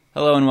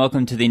Hello and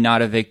welcome to the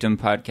Not a Victim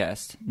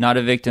podcast. Not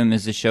a Victim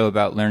is a show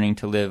about learning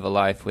to live a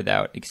life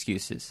without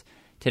excuses.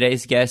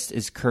 Today's guest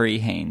is Curry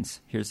Haynes.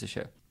 Here's the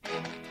show.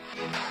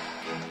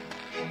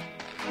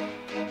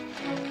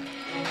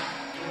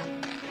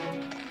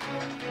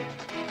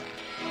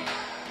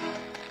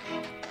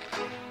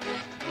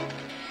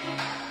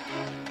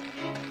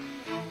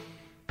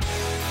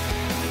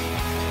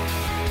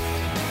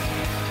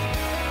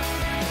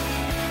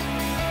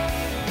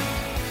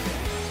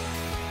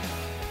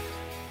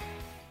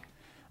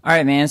 All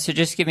right, man, so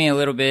just give me a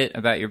little bit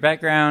about your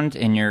background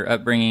and your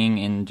upbringing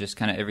and just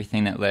kind of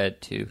everything that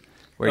led to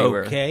where you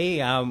were.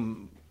 Okay,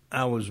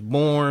 I was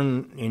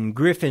born in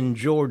Griffin,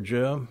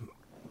 Georgia,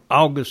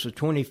 August the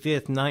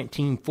 25th,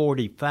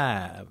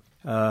 1945.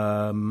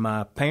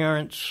 My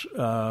parents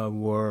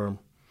were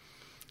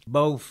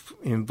both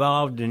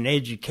involved in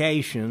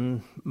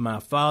education. My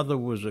father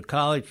was a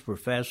college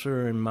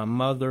professor and my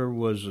mother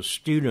was a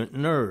student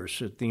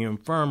nurse at the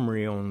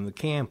infirmary on the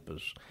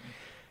campus.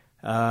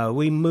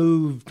 We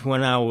moved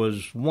when I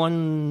was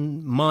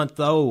 1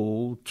 month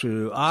old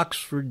to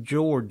Oxford,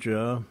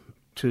 Georgia,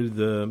 to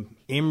the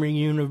Emory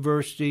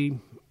University,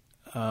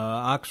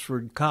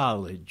 Oxford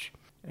College.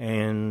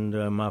 And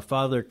my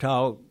father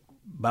taught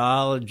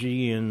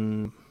biology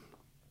and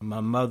my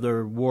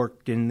mother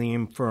worked in the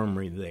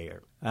infirmary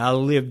there. I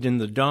lived in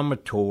the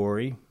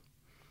dormitory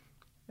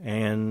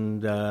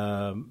and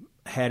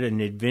had an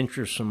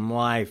adventuresome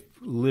life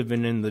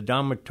living in the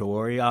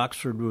dormitory.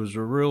 Oxford was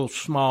a real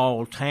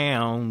small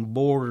town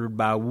bordered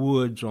by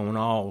woods on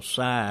all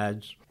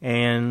sides.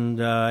 And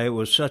it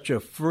was such a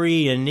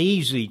free and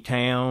easy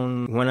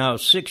town. When I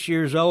was 6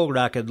 years old,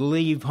 I could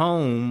leave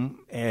home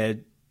at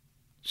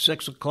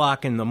 6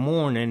 o'clock in the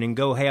morning and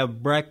go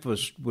have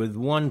breakfast with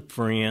one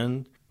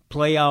friend,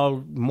 play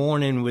all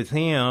morning with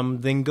him,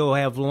 then go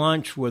have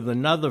lunch with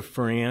another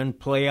friend,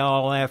 play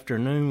all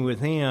afternoon with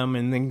him,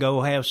 and then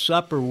go have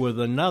supper with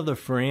another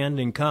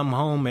friend and come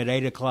home at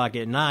 8 o'clock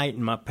at night,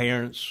 and my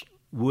parents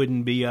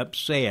wouldn't be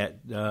upset.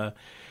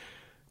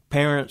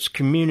 Parents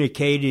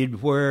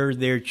communicated where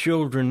their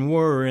children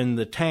were in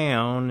the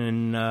town,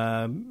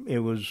 and it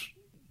was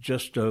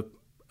just a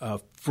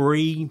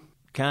free,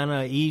 kind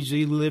of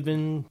easy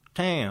living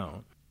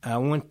town. I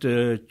went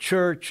to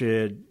church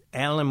at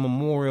Allen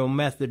Memorial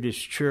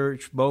Methodist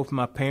Church. Both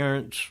my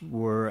parents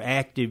were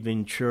active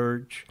in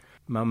church.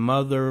 My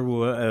mother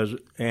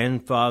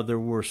and father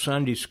were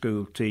Sunday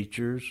school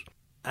teachers.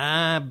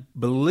 I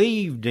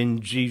believed in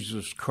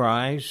Jesus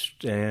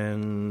Christ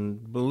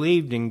and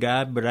believed in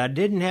God, but I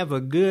didn't have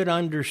a good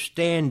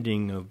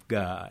understanding of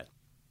God.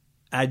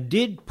 I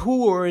did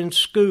poor in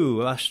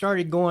school. I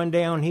started going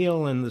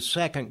downhill in the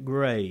second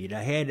grade.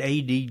 I had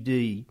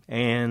ADD,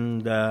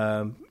 and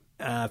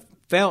I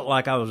felt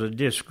like I was a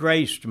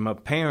disgrace to my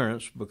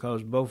parents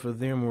because both of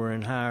them were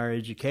in higher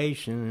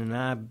education and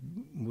I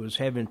was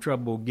having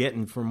trouble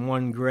getting from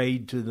one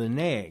grade to the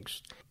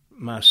next.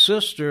 I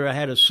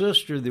had a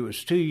sister that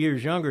was 2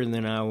 years younger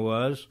than I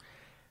was.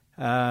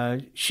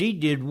 She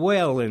did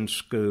well in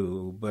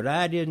school, but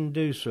I didn't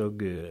do so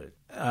good.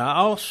 I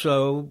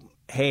also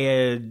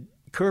had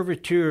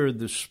curvature of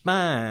the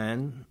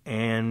spine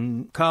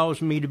and caused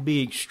me to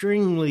be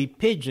extremely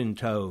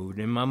pigeon-toed,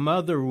 and my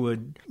mother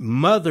would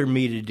mother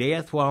me to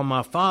death while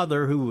my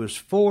father, who was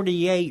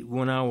 48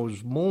 when I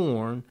was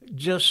born,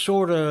 just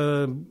sort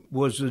of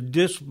was a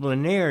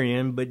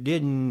disciplinarian but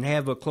didn't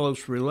have a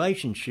close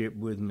relationship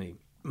with me.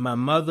 My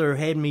mother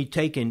had me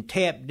taking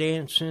tap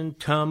dancing,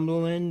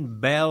 tumbling,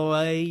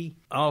 ballet,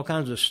 all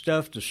kinds of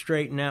stuff to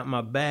straighten out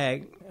my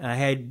back.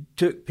 I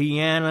took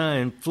piano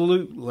and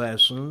flute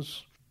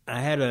lessons. I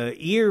had an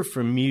ear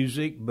for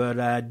music, but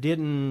I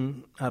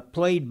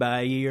played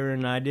by ear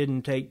and I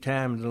didn't take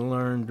time to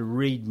learn to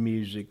read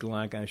music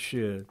like I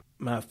should.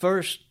 My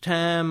first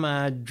time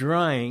I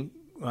drank,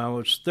 I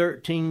was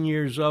 13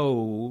 years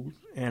old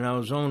and I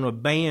was on a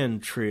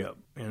band trip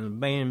in a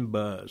band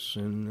bus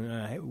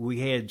and we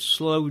had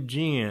slow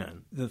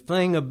gin. The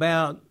thing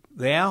about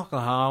the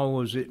alcohol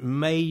was it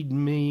made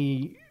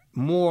me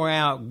more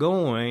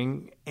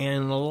outgoing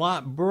and a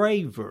lot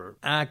braver.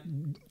 I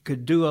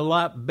could do a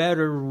lot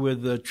better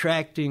with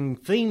attracting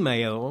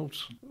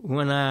females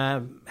when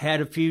I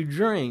had a few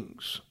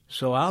drinks,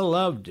 so I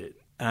loved it.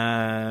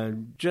 I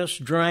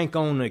just drank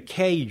on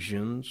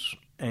occasions,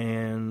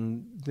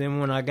 and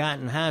then when I got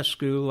in high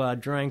school, I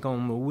drank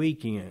on the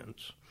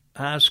weekends.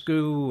 High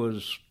school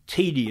was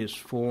tedious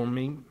for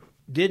me,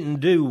 didn't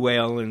do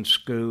well in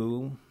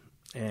school,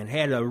 and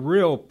had a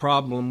real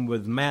problem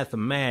with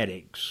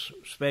mathematics,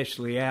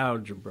 especially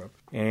algebra.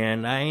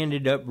 And I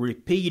ended up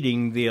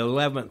repeating the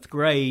 11th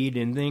grade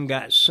and then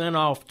got sent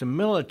off to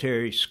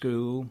military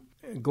school,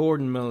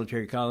 Gordon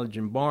Military College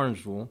in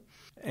Barnesville.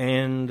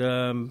 And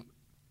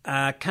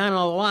I kind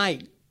of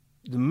liked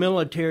the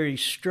military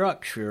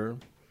structure,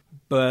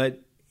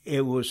 but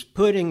it was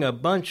putting a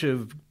bunch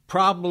of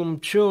problem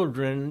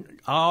children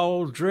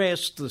all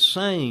dressed the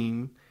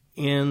same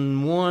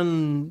in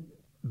one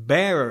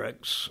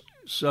barracks,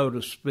 so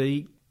to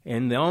speak,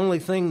 and the only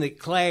thing that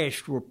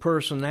clashed were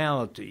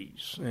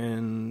personalities,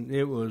 and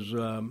it was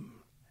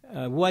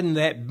wasn't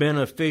that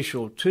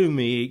beneficial to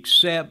me,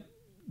 except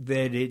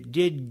that it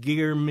did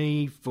gear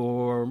me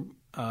for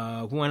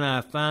when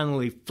I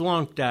finally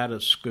flunked out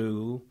of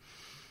school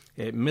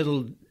at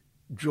Middle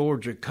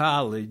Georgia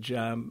College.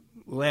 I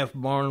left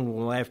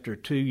Barnwell after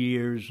 2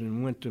 years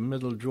and went to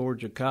Middle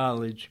Georgia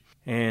College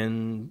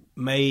and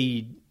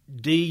made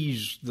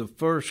D's the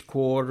first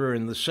quarter,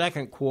 and the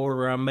second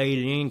quarter I made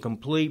it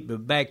incomplete,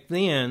 but back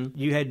then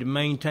you had to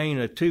maintain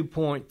a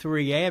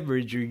 2.3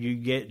 average or you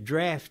get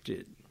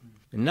drafted.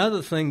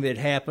 Another thing that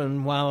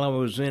happened while I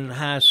was in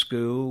high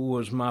school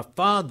was my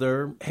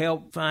father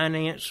helped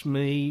finance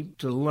me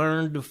to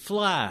learn to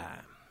fly,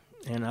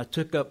 and I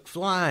took up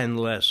flying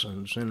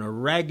lessons in a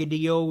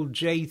raggedy old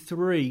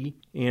J3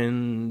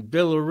 in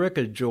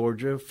Billerica,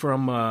 Georgia,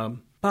 from a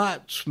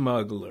pot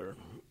smuggler.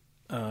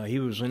 He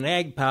was an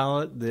ag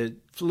pilot that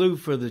flew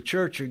for the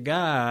Church of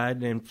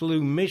God and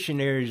flew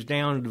missionaries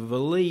down to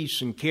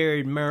Valise and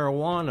carried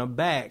marijuana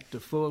back to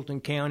Fulton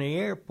County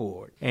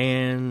Airport.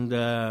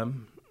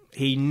 And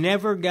he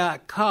never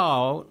got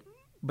caught,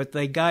 but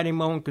they got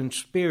him on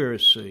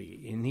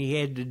conspiracy. And he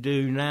had to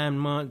do 9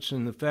 months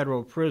in the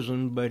federal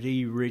prison, but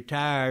he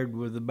retired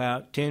with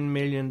about $10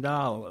 million.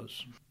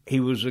 He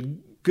was a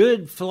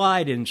good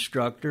flight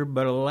instructor,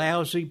 but a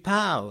lousy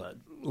pilot.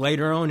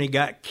 Later on, he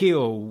got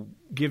killed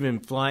giving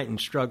flight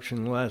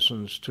instruction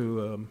lessons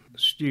to a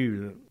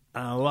student.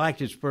 I liked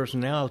his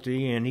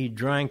personality, and he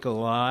drank a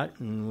lot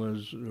and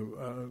was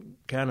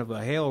kind of a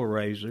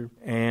hellraiser.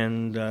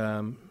 And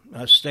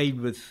I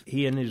stayed with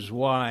he and his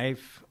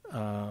wife,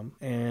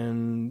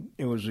 and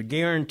it was a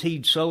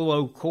guaranteed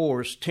solo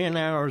course, 10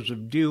 hours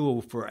of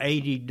dual for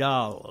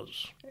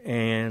 $80.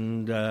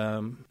 And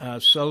I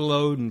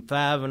soloed in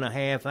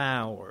 5.5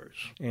 hours.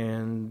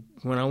 And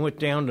when I went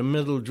down to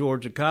Middle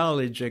Georgia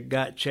College, I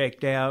got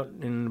checked out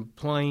in a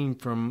plane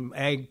from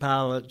ag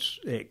pilots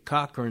at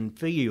Cochran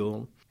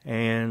Field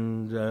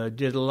and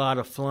did a lot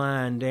of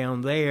flying down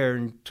there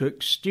and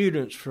took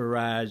students for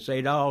rides.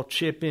 They'd all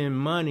chip in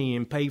money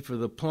and pay for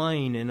the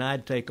plane, and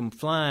I'd take them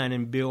flying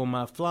and bill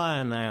my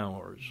flying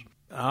hours.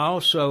 I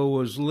also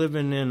was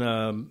living in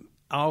a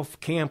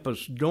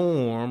off-campus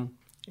dorm,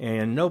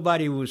 and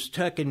nobody was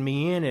tucking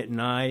me in at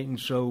night, and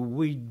so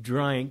we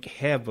drank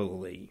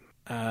heavily.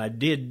 I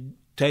did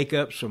take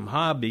up some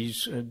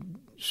hobbies,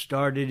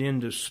 started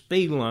into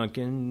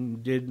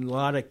spelunking, did a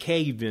lot of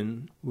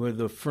caving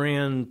with a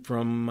friend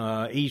from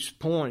East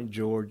Point,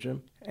 Georgia,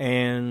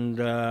 and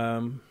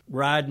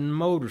riding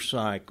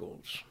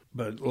motorcycles.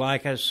 But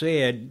like I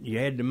said, you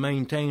had to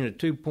maintain a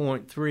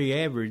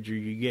 2.3 average or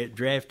you get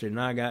drafted,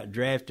 and I got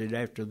drafted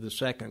after the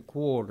second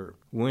quarter.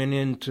 Went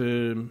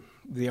into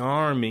the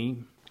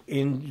Army,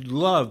 and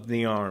loved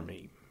the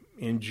Army,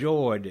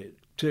 enjoyed it.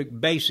 Took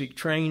basic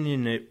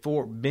training at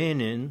Fort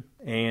Benning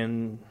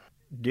and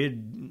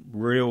did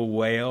real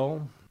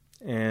well,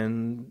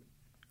 and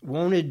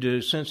wanted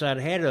to, since I'd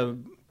had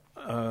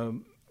a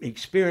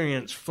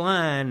experience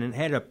flying and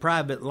had a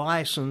private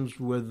license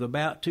with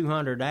about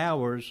 200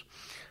 hours,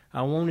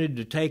 I wanted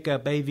to take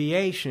up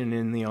aviation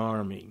in the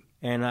Army.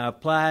 And I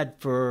applied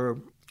for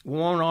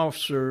warrant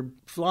officer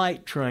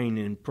flight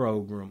training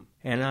program.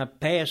 And I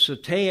passed the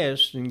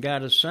test and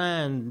got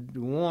assigned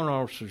to warrant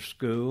officer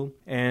school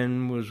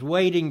and was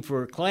waiting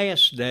for a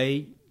class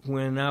date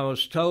when I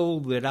was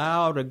told that I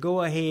ought to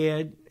go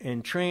ahead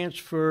and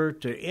transfer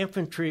to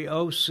infantry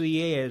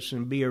OCS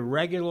and be a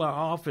regular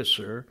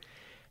officer,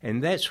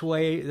 and that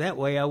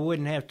way I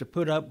wouldn't have to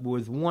put up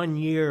with 1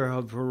 year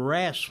of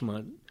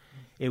harassment.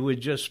 It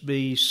would just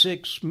be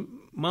 6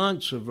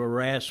 months of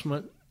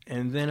harassment,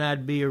 and then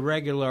I'd be a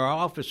regular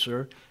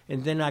officer,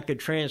 and then I could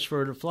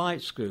transfer to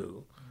flight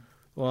school.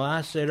 Well,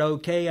 I said,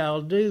 okay,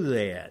 I'll do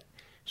that.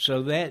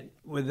 So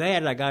with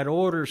that, I got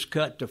orders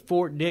cut to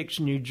Fort Dix,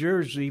 New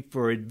Jersey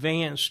for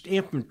advanced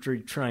infantry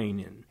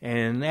training.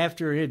 And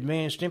after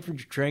advanced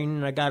infantry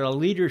training, I got a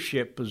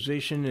leadership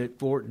position at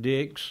Fort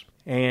Dix.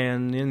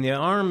 And in the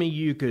Army,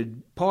 you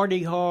could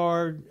party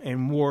hard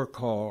and work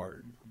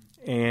hard.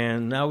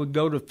 And I would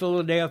go to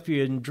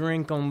Philadelphia and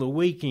drink on the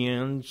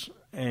weekends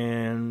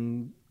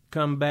and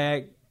come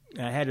back.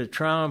 I had a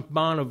Triumph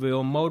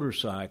Bonneville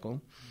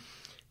motorcycle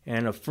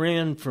and a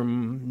friend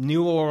from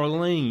New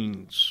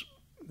Orleans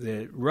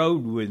that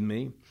rode with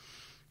me,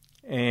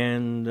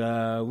 and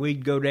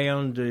we'd go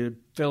down to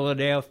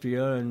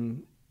Philadelphia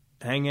and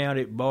hang out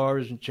at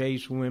bars and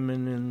chase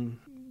women and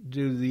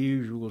do the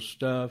usual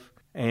stuff,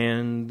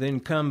 and then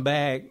come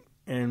back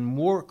and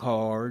work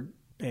hard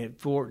at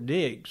Fort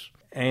Dix.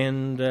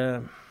 And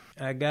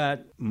I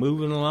got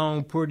moving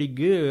along pretty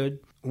good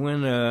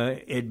when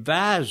an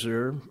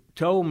advisor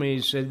told me,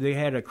 he said they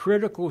had a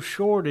critical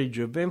shortage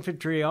of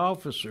infantry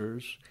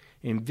officers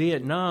in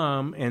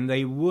Vietnam, and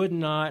they would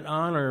not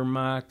honor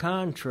my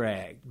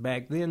contract.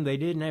 Back then, they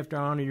didn't have to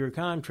honor your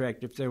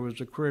contract if there was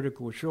a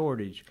critical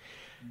shortage,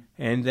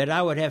 and that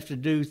I would have to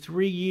do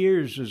 3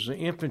 years as an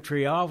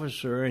infantry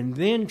officer and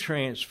then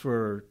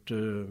transfer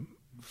to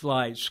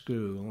flight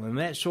school. And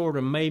that sort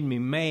of made me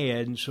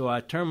mad, and so I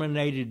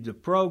terminated the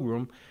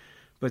program,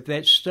 but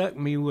that stuck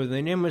me with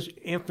an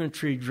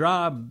infantry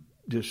job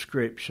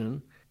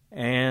description,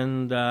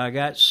 and I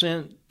got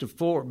sent to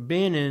Fort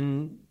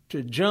Benning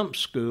to jump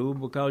school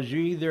because you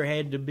either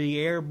had to be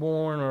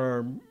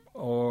airborne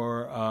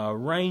or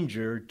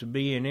ranger to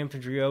be an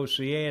infantry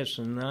OCS,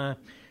 and I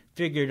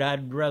figured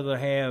I'd rather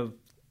have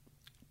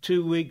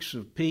 2 weeks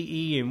of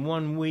PE and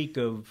 1 week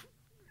of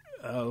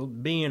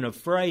being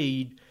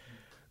afraid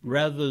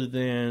rather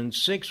than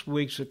 6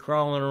 weeks of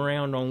crawling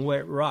around on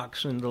wet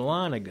rocks in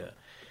Dahlonega.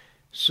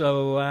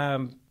 So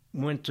I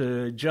went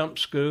to jump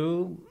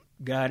school,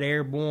 got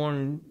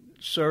airborne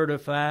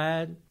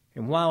certified,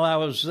 and while I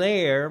was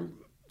there,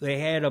 they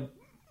had a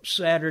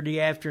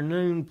Saturday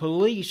afternoon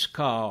police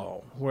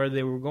call where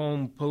they were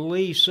going to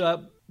police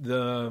up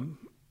the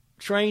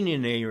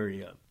training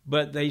area.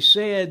 But they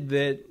said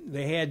that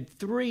they had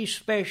 3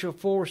 Special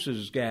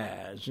Forces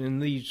guys in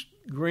these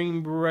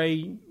Green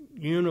Beret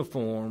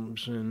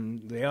uniforms,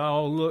 and they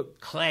all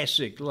looked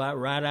classic, like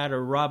right out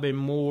of Robin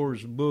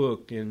Moore's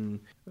book,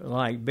 and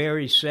like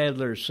Barry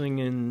Sadler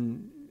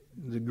singing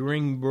the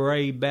Green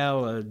Beret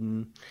Ballad,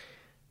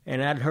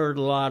 and I'd heard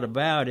a lot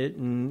about it,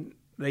 and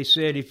they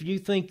said, if you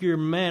think you're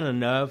man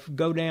enough,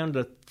 go down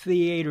to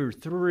Theater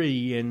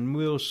 3, and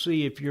we'll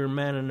see if you're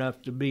man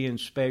enough to be in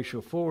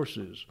Special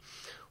Forces.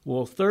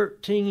 Well,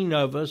 13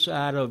 of us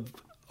out of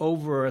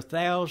over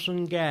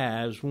 1,000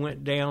 guys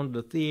went down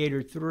to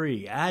Theater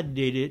 3. I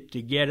did it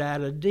to get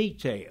out of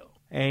detail.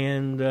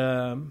 And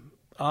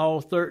all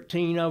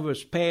 13 of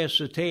us passed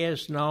the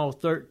test, and all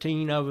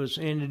 13 of us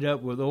ended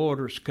up with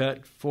orders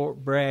cut to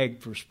Fort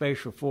Bragg for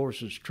Special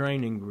Forces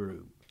Training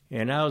Group.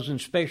 And I was in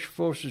Special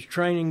Forces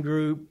Training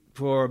Group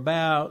for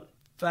about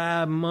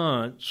 5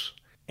 months,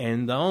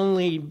 and the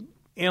only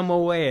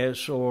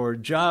MOS or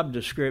job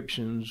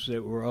descriptions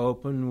that were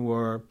open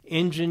were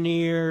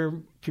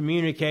engineer,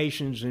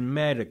 communications, and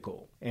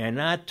medical. And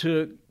I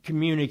took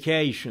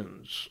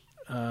communications.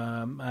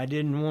 I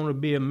didn't want to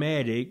be a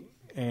medic,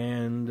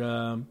 and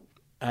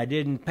I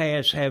didn't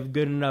have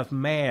good enough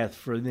math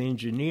for the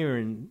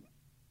engineering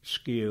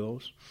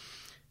skills.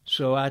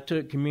 So I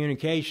took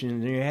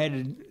communications, and you had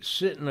to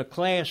sit in a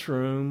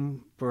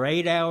classroom for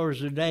 8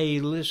 hours a day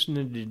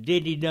listening to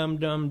Diddy Dum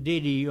Dum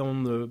Diddy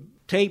on the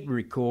tape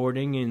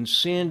recording and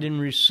send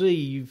and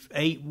receive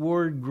 8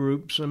 word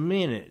groups a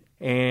minute.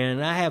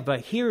 And I have a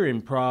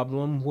hearing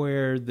problem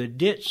where the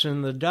dits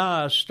and the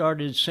das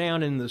started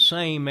sounding the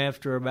same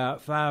after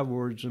about 5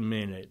 words a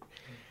minute.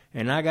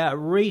 And I got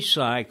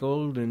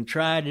recycled and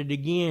tried it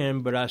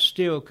again, but I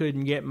still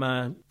couldn't get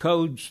my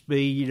code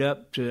speed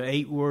up to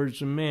 8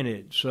 words a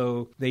minute.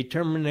 So they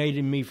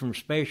terminated me from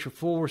Special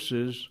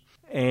Forces,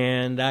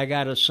 and I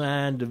got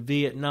assigned to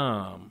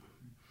Vietnam.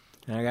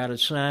 I got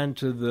assigned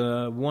to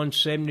the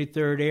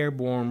 173rd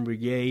Airborne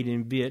Brigade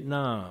in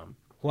Vietnam.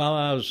 While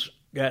I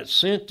got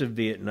sent to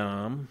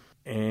Vietnam,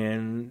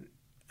 and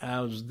I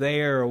was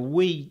there a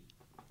week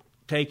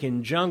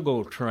taking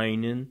jungle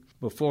training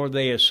before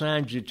they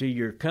assigned you to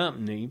your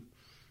company,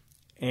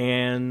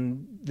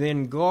 and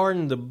then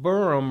guarding the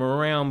berm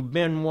around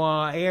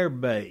Benoit Air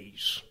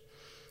Base.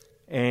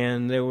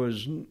 And there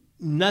was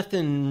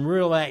nothing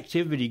real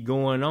activity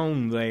going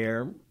on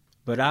there,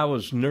 but I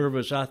was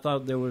nervous. I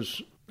thought there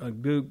was a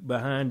gook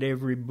behind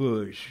every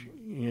bush,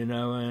 and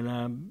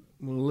I'm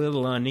a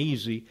little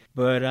uneasy.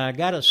 But I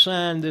got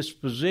assigned this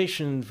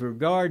position for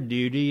guard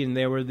duty, and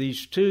there were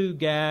these 2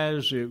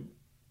 guys that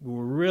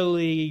were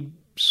really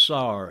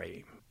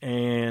sorry.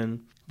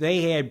 And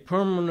they had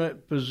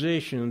permanent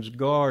positions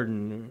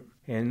guarding.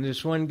 And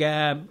this one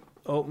guy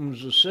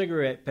opens a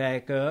cigarette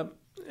pack up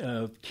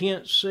of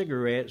Kent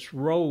cigarettes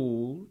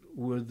rolled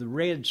with the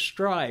red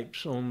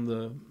stripes on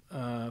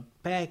the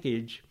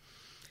package.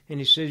 And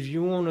he says,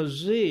 "You want a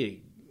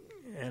Zig?"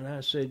 And I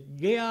said,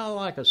 "Yeah, I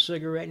like a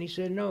cigarette." And he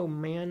said, "No,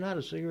 man, not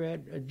a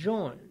cigarette, a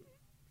joint."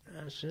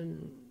 I said,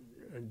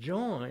 "A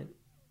joint?"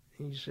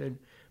 He said,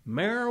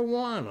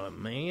 "Marijuana,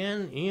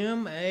 man,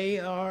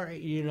 M-A-R,"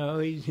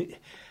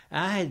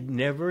 I had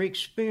never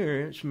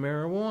experienced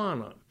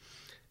marijuana.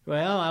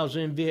 Well, I was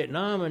in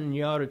Vietnam, and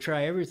you ought to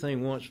try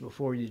everything once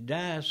before you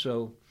die,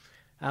 so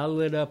I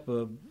lit up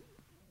a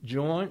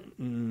joint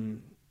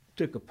and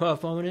took a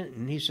puff on it,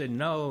 and he said,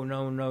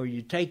 no,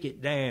 you take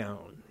it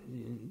down.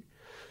 And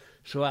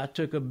so I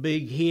took a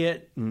big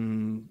hit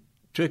and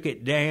took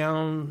it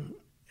down,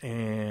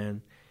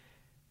 and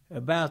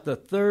about the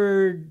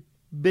 3rd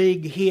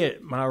big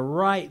hit, my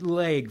right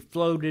leg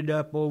floated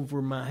up over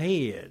my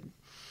head.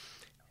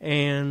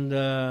 And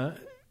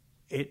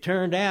it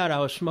turned out I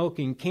was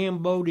smoking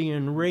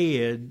Cambodian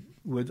Red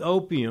with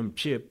opium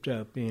chipped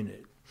up in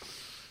it,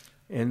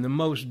 and the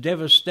most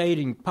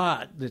devastating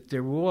pot that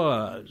there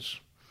was.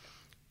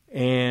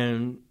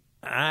 And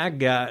I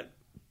got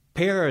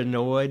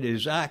paranoid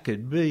as I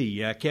could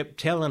be. I kept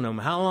telling them,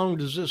 "How long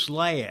does this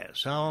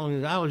last? How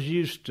long?" I was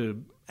used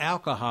to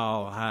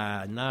alcohol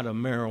high, not a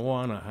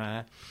marijuana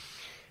high,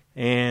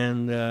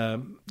 and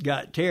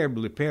got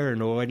terribly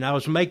paranoid. And I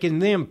was making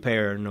them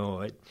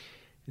paranoid,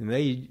 and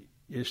they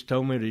just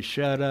told me to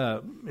shut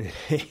up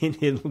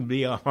and it'll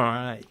be all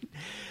right.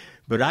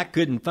 But I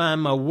couldn't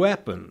find my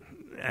weapon.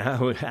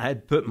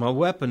 I'd put my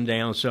weapon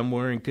down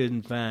somewhere and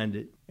couldn't find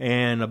it.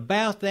 And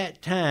about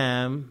that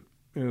time,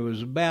 it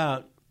was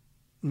about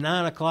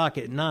 9 o'clock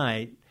at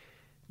night,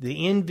 the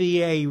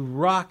NVA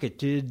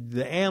rocketed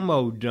the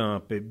ammo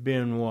dump at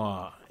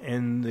Benoit,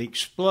 and the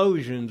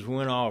explosions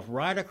went off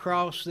right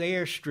across the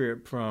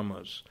airstrip from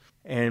us.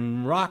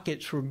 And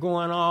rockets were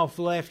going off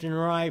left and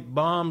right,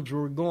 bombs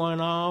were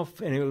going off,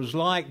 and it was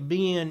like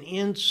being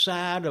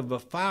inside of a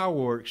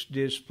fireworks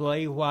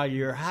display while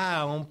you're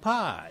high on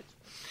pot.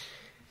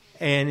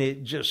 And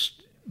it just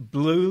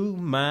blew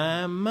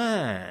my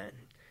mind.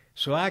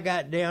 So I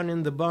got down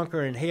in the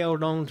bunker and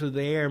held on to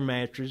the air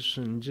mattress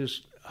and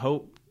just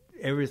hoped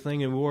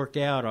everything would work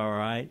out all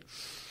right.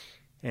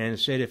 And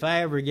said, if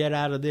I ever get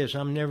out of this,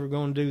 I'm never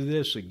going to do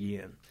this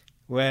again.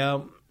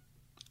 Well,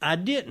 I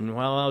didn't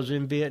while I was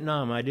in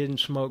Vietnam. I didn't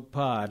smoke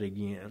pot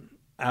again.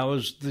 I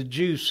was the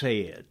juice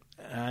head.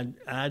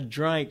 I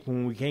drank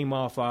when we came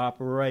off our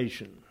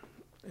operation.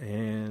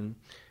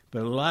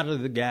 But a lot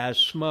of the guys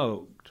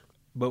smoked.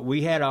 But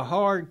we had a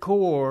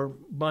hardcore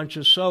bunch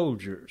of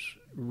soldiers,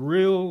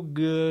 real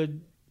good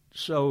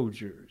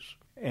soldiers.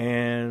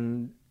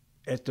 And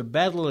at the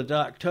Battle of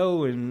Dak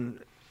To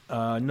in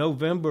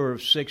November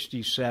of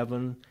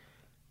 '67,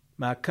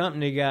 my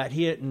company got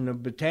hit in a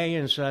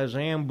battalion-sized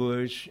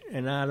ambush,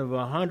 and out of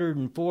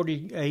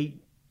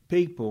 148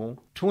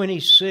 people,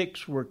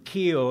 26 were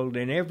killed,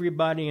 and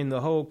everybody in the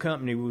whole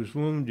company was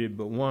wounded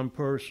but one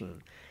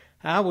person.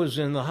 I was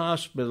in the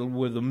hospital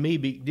with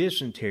amoebic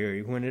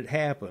dysentery when it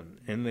happened,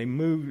 and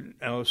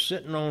I was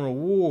sitting on a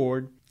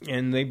ward,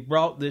 and they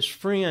brought this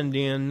friend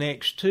in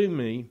next to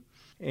me,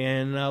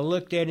 and I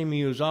looked at him.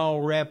 He was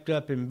all wrapped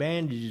up in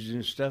bandages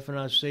and stuff, and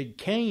I said,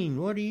 Kane,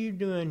 what are you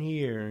doing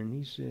here? And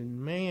he said,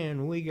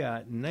 man, we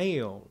got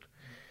nailed.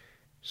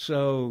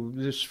 So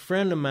this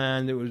friend of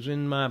mine that was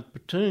in my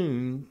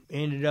platoon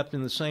ended up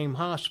in the same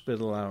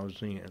hospital I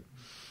was in.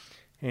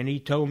 And he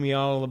told me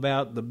all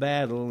about the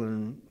battle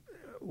and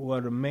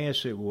what a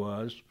mess it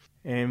was.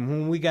 And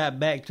when we got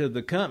back to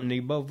the company,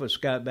 both of us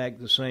got back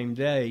the same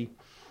day,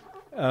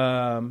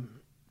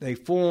 they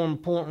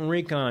formed point and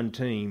recon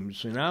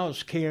teams, and I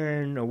was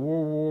carrying a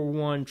World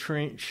War I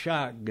trench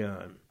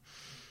shotgun.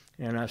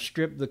 And I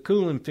stripped the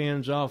cooling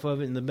fins off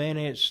of it in the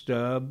bayonet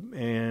stub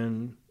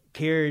and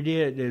carried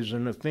it as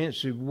an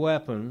offensive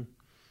weapon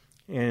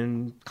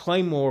in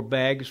claymore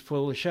bags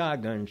full of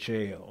shotgun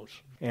shells.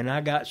 And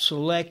I got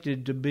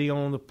selected to be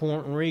on the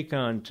point and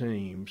recon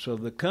team. So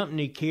the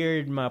company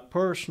carried my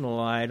personal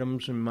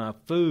items and my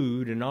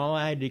food, and all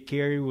I had to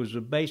carry was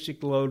a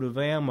basic load of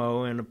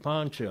ammo and a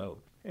poncho.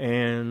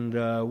 And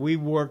we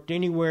worked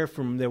anywhere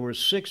from, there were a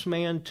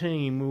 6-man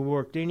team, we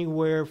worked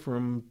anywhere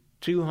from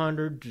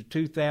 200 to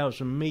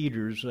 2,000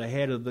 meters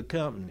ahead of the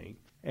company.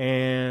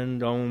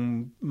 And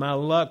my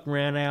luck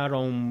ran out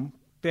on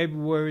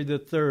February the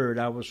 3rd.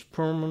 I was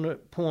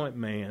permanent point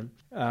man.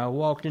 I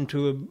walked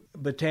into a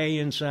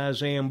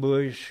battalion-sized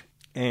ambush,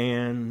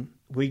 and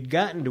we'd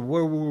gotten to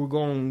where we were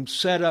going to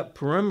set up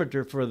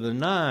perimeter for the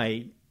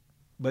night.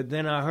 But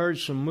then I heard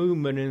some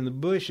movement in the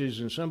bushes,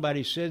 and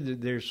somebody said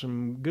that there's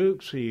some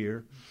gooks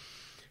here.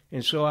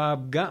 And so I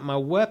got my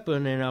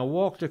weapon, and I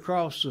walked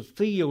across the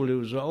field. It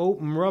was an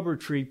open rubber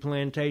tree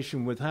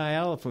plantation with high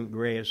elephant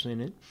grass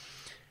in it.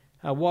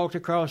 I walked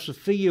across the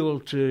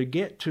field to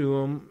get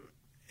to them,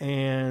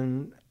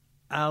 and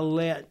I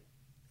let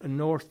a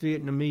North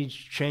Vietnamese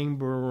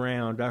chamber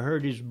around. I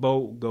heard his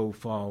bolt go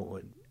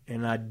forward,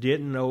 and I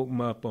didn't open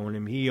up on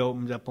him. He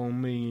opened up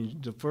on me.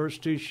 The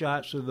first 2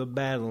 shots of the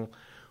battle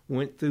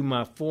went through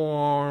my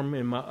forearm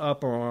and my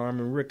upper arm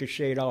and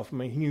ricocheted off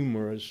my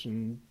humerus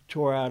and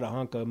tore out a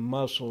hunk of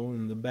muscle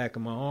in the back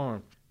of my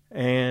arm.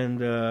 And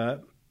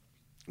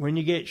when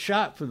you get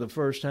shot for the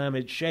first time,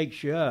 it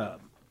shakes you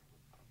up.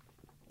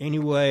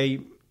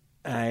 Anyway,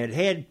 I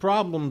had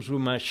problems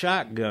with my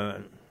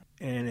shotgun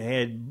and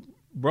had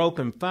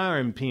broken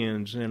firing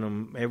pins in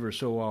them ever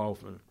so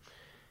often.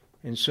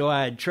 And so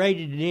I had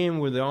traded it in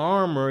with the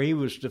armor. He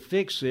was to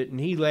fix it,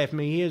 and he left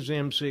me his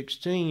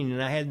M16,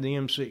 and I had the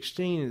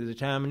M16 at the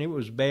time, and it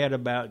was bad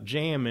about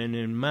jamming,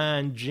 and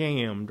mine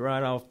jammed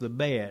right off the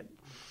bat.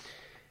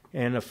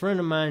 And a friend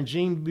of mine,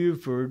 Gene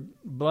Buford,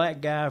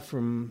 black guy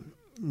from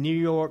New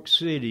York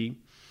City,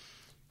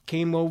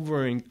 came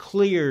over and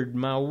cleared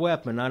my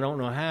weapon. I don't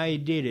know how he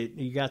did it.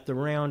 He got the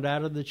round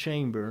out of the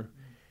chamber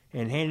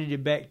and handed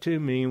it back to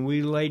me, and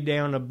we laid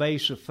down a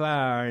base of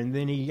fire, and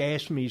then he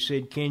asked me, he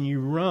said, can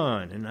you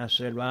run? And I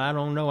said, well, I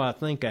don't know, I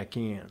think I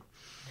can.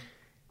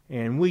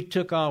 And we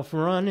took off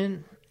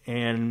running,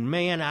 and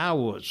man, I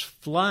was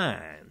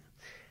flying.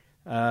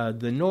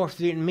 The North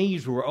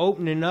Vietnamese were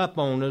opening up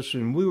on us,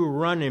 and we were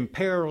running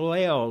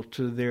parallel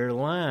to their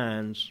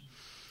lines,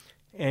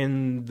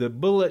 and the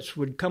bullets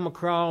would come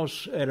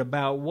across at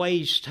about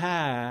waist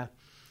high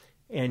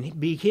and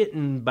be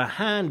hitting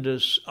behind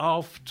us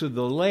off to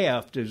the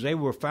left as they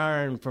were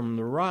firing from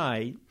the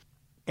right.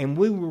 And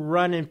we were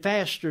running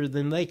faster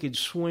than they could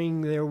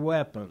swing their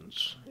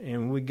weapons.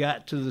 And we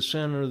got to the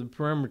center of the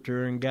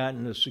perimeter and got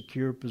in a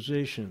secure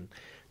position.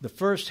 The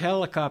first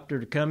helicopter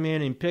to come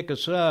in and pick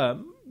us up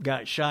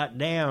got shot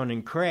down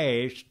and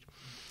crashed.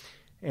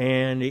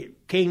 and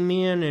it came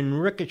in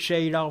and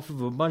ricocheted off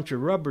of a bunch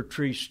of rubber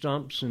tree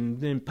stumps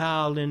and then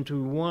piled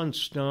into one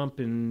stump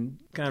and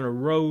kind of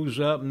rose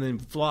up and then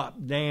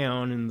flopped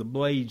down, and the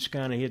blades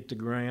kind of hit the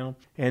ground.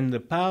 And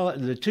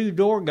the two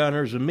door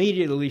gunners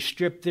immediately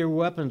stripped their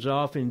weapons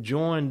off and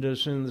joined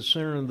us in the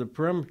center of the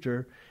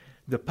perimeter.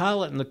 The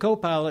pilot and the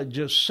co-pilot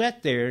just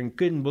sat there and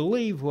couldn't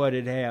believe what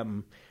had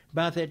happened.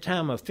 About that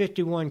time, a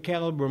 .51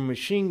 caliber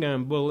machine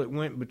gun bullet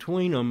went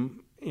between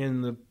them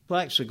in the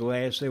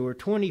plexiglass. They were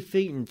 20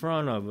 feet in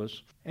front of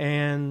us,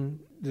 and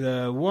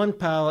the one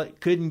pilot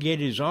couldn't get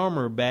his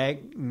armor back,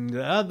 and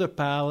the other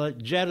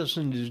pilot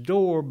jettisoned his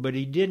door, but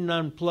he didn't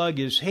unplug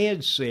his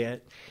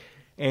headset,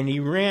 and he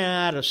ran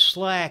out of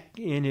slack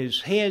in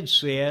his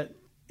headset,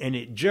 and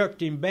it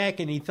jerked him back,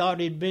 and he thought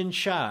he'd been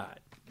shot.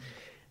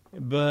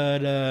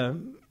 But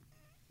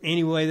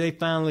anyway, they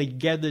finally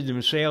gathered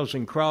themselves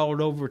and crawled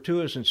over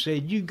to us and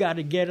said, "You got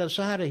to get us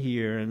out of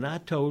here." And I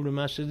told them,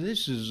 I said,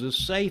 "This is the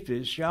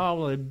safest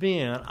y'all have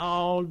been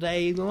all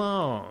day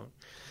long.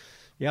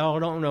 Y'all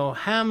don't know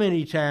how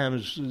many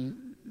times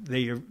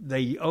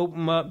they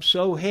open up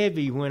so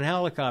heavy when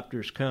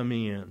helicopters come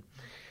in.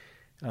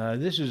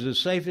 This is the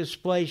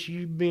safest place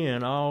you've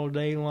been all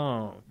day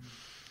long."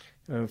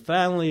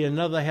 Finally,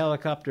 another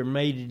helicopter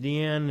made it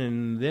in,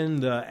 and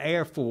then the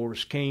Air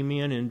Force came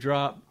in and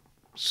dropped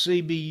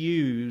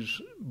CBUs,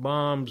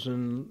 bombs,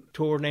 and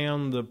tore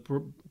down the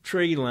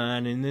tree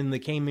line, and then they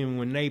came in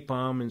with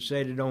napalm and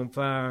set it on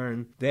fire,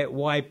 and that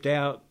wiped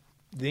out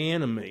the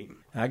enemy.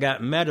 I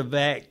got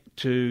medevac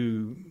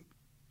to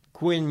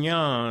Quin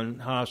Yan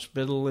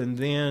Hospital and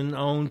then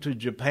on to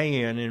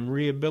Japan and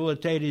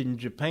rehabilitated in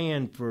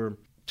Japan for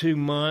 2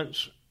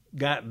 months.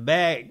 Got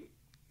back,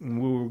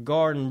 and we were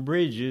guarding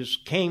bridges,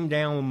 came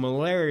down with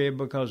malaria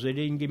because they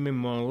didn't give me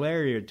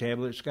malaria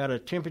tablets, got a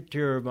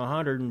temperature of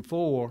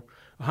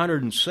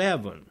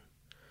 107.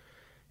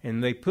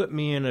 And they put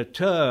me in a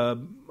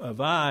tub of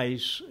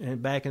ice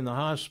and back in the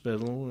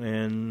hospital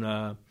and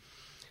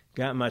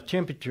got my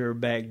temperature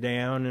back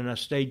down. And I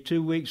stayed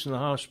 2 weeks in the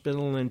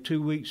hospital and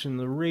 2 weeks in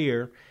the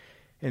rear,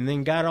 and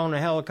then got on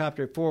a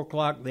helicopter at 4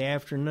 o'clock in the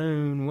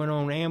afternoon, went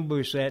on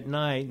ambush that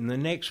night. And the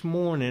next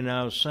morning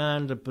I was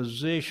assigned a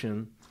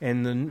position,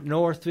 and the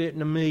North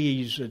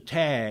Vietnamese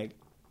attacked,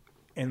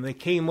 and they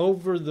came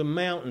over the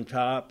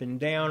mountaintop and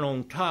down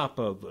on top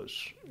of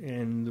us.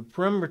 And the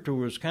perimeter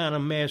was kind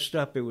of messed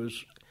up. It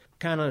was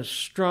kind of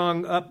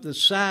strung up the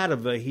side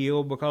of a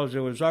hill because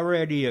there was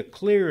already a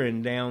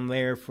clearing down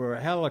there for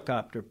a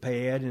helicopter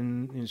pad,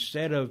 and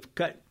instead of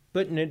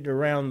putting it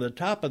around the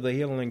top of the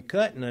hill and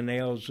cutting an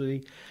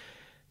LZ,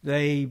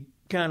 they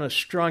kind of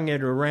strung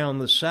it around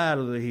the side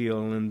of the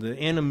hill, and the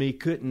enemy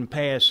couldn't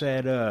pass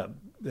that up.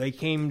 They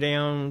came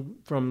down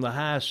from the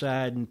high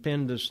side and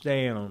pinned us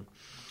down.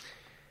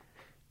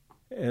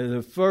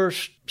 The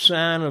first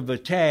sign of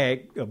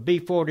attack, a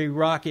B-40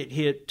 rocket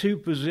hit 2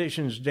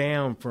 positions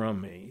down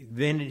from me.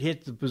 Then it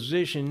hit the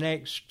position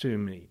next to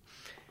me.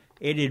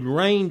 It had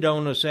rained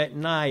on us that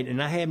night,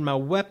 and I had my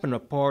weapon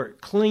apart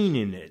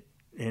cleaning it.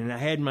 And I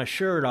had my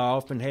shirt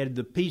off and had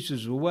the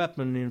pieces of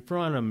weapon in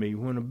front of me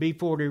when a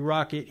B-40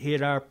 rocket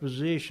hit our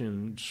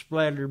position,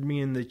 splattered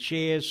me in the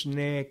chest,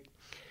 neck,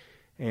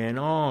 and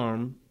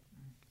arm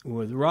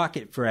with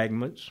rocket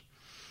fragments.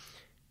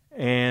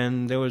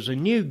 And there was a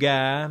new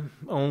guy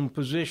on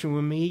position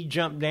with me. He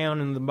jumped down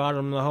in the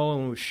bottom of the hole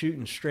and was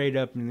shooting straight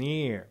up in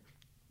the air.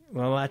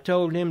 Well, I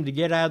told him to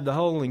get out of the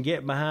hole and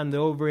get behind the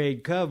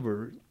overhead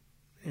cover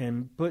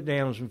and put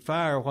down some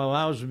fire while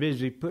I was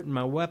busy putting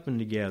my weapon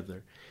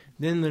together.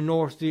 Then the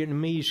North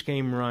Vietnamese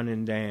came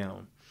running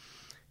down.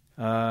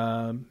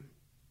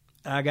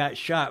 I got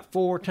shot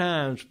 4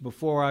 times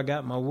before I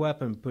got my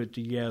weapon put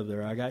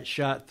together. I got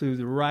shot through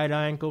the right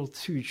ankle,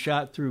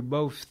 shot through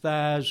both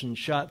thighs, and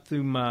shot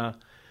through my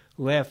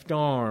left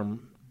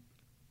arm.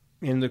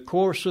 In the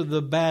course of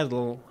the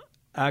battle,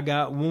 I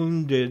got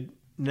wounded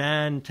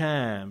 9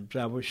 times.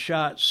 I was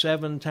shot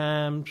 7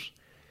 times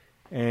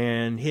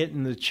and hit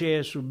in the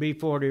chest with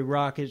B-40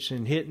 rockets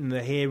and hit in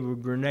the head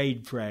with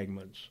grenade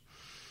fragments.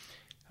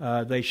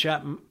 They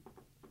shot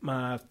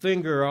my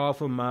finger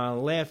off of my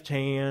left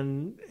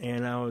hand,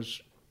 and I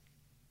was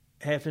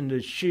having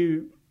to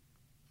shoot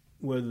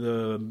with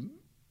a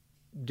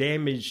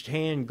damaged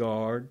hand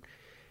guard.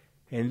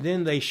 And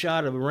then they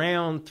shot a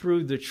round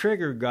through the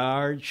trigger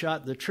guard,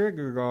 shot the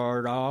trigger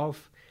guard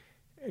off,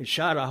 and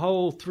shot a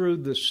hole through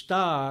the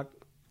stock,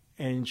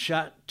 and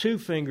shot 2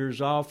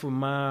 fingers off of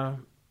my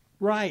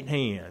right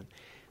hand.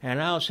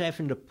 And I was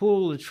having to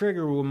pull the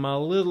trigger with my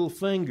little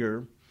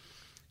finger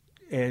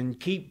and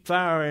keep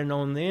firing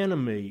on the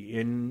enemy.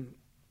 And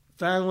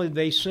finally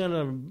they sent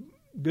a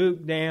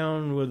gook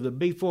down with a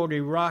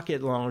B-40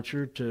 rocket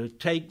launcher to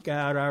take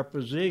out our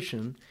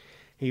position.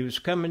 He was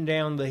coming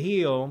down the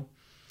hill,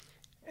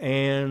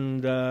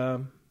 and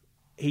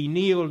he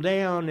kneeled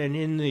down, and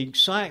in the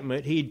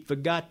excitement, he'd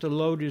forgot to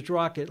load his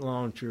rocket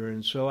launcher,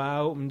 and so I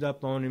opened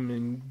up on him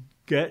and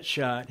gut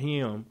shot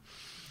him.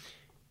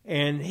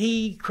 And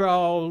he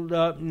crawled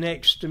up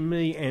next to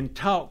me and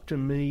talked to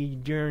me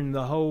during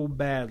the whole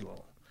battle.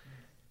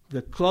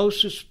 The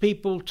closest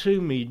people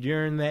to me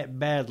during that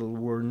battle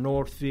were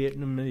North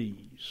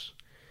Vietnamese.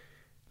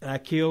 I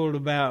killed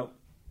about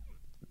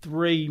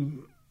 3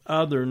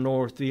 other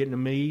North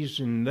Vietnamese,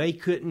 and they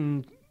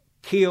couldn't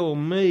kill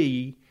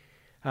me.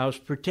 I was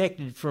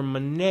protected from my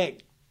neck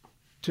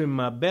to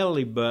my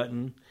belly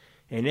button,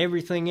 and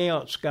everything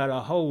else got a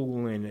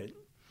hole in it.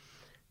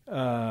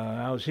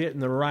 I was hitting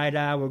the right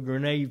eye with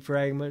grenade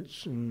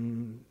fragments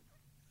and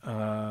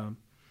got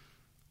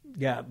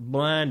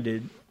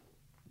blinded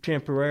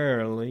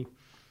temporarily.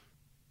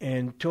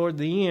 And toward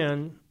the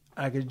end,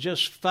 I could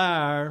just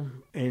fire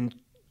and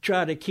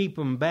try to keep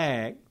them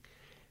back,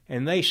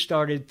 and they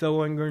started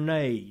throwing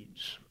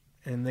grenades.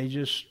 And they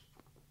just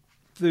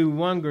threw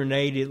one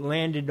grenade, it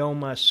landed on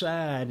my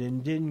side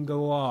and didn't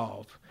go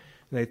off.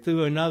 They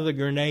threw another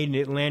grenade and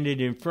it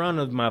landed in front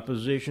of my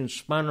position,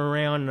 spun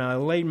around, and I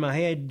laid my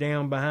head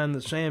down behind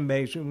the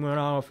sandbags and went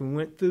off and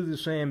went through the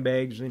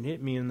sandbags and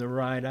hit me in the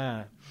right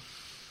eye.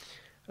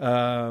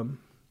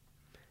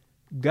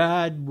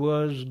 God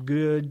was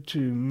good to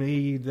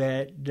me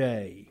that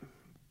day.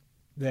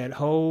 That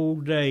whole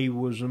day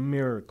was a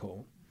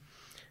miracle.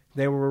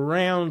 There were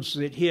rounds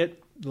that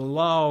hit the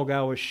log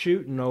I was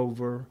shooting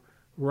over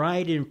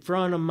right in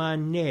front of my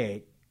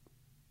neck,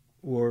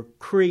 were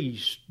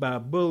creased by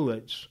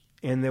bullets,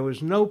 and there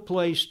was no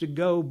place to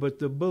go but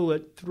the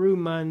bullet through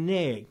my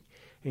neck,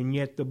 and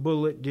yet the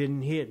bullet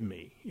didn't hit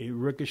me. It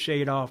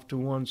ricocheted off to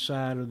one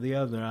side or the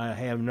other. I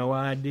have no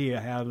idea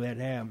how that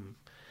happened.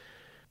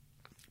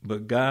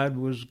 But God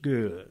was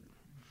good.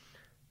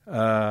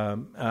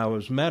 I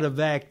was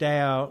medevaced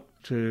out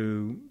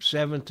to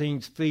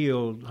 17th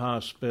Field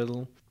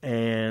Hospital,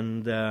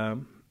 and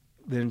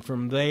then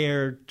from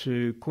there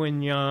to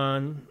Quin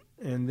Yon,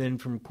 and then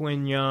from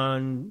Quin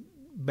Yon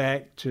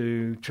back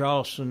to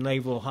Charleston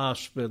Naval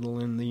Hospital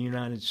in the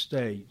United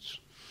States.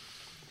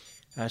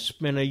 I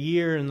spent a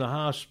year in the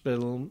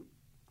hospital.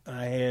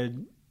 I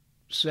had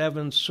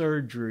 7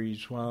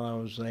 surgeries while I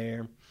was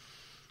there.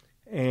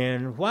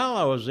 And while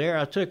I was there,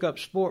 I took up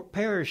sport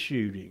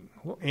parachuting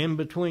in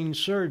between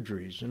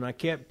surgeries, and I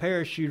kept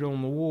parachute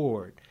on the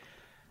ward.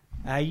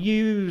 I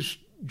used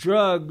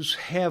drugs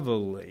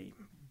heavily.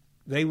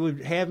 They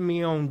would have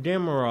me on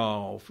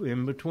Demerol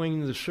in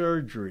between the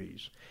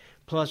surgeries.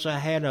 Plus, I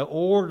had an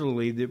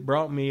orderly that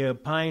brought me a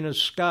pint of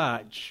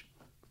scotch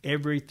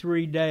every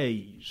 3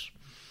 days.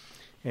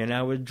 And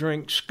I would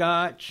drink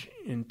scotch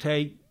and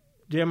take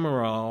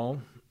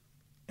Demerol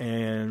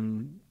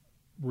and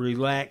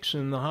relax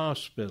in the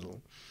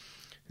hospital.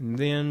 And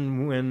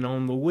then when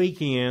on the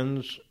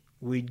weekends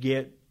we'd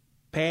get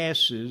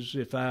passes,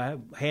 if I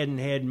hadn't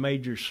had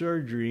major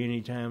surgery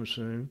anytime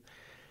soon,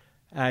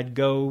 I'd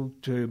go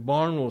to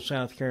Barnwell,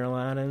 South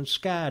Carolina, and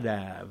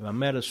skydive. I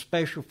met a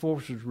Special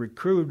Forces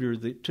recruiter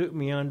that took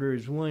me under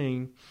his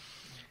wing,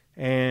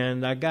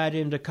 and I got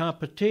into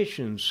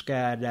competition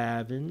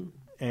skydiving,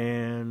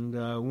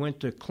 and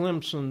went to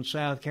Clemson,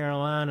 South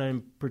Carolina,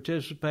 and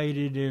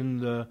participated in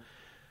the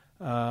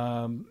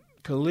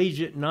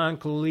collegiate,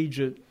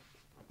 non-collegiate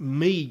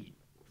meet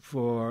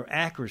for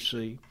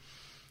accuracy.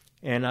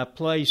 And I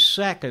placed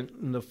second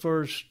in the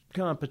first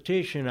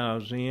competition I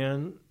was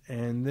in.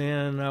 And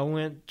then I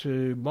went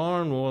to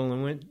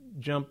Barnwell and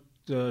jumped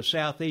the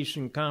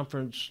Southeastern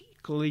Conference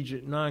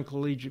collegiate,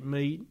 non-collegiate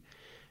meet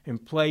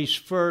and placed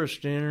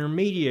first in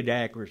intermediate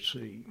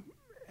accuracy,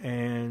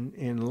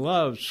 and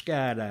loved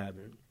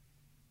skydiving.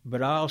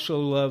 But I also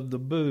loved the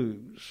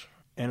booze,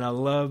 and I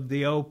loved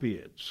the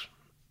opiates,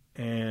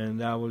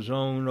 and I was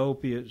on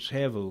opiates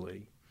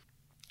heavily.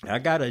 I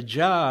got a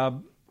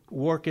job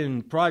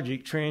working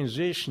project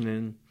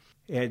transitioning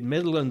at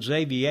Midlands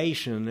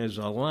Aviation as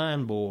a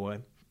line boy,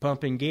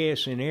 pumping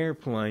gas in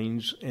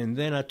airplanes, and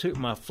then I took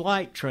my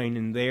flight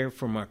training there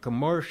for my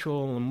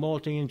commercial and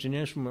multi-engine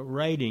instrument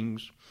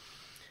ratings.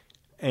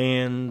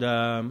 And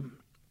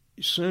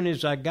as soon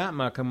as I got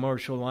my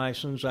commercial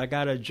license, I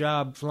got a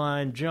job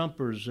flying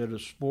jumpers at a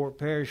sport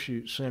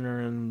parachute center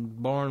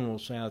in Barnwell,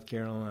 South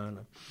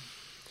Carolina.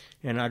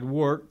 And I'd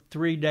work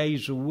 3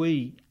 days a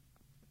week,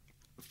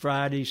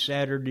 Friday,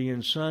 Saturday,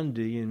 and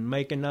Sunday, and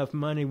make enough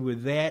money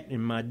with that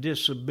and my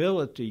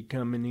disability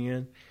coming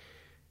in.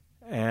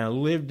 And I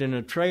lived in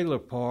a trailer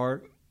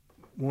park,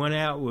 went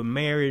out with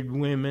married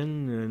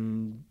women,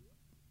 and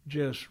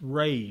just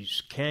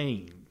raised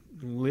Cain,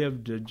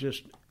 lived a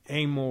just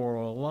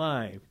amoral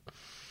life.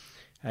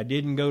 I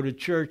didn't go to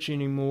church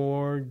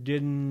anymore,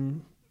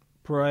 didn't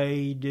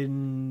pray,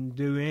 didn't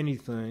do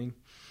anything,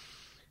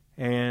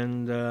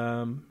 and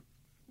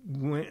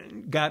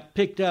got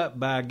picked up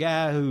by a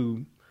guy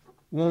who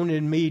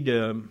wanted me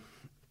to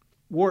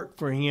work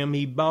for him.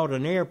 He bought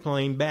an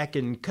airplane back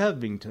in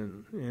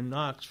Covington in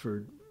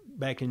Oxford,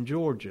 back in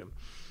Georgia.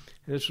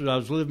 I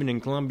was living in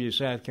Columbia,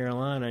 South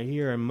Carolina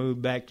here, and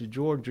moved back to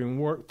Georgia and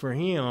worked for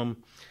him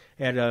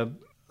at a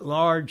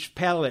large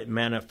pallet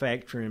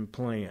manufacturing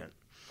plant.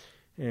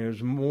 And it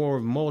was more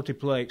of a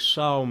multiplex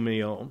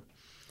sawmill.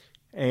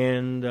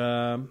 And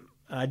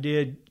I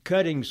did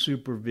cutting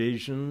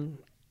supervision,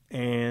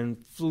 and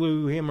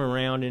flew him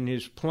around in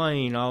his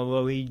plane,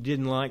 although he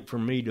didn't like for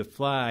me to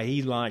fly.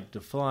 He liked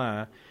to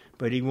fly,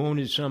 but he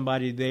wanted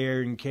somebody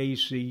there in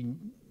case he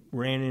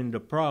ran into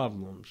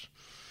problems.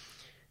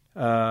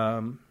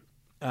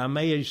 I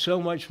made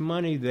so much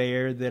money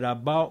there that I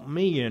bought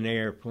me an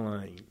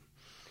airplane.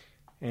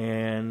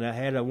 And I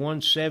had a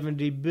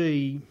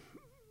 170B,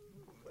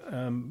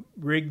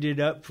 rigged it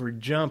up for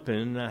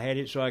jumping. I had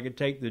it so I could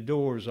take the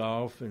doors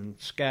off and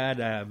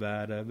skydive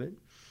out of it.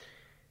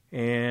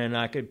 And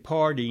I could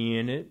party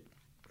in it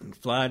and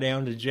fly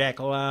down to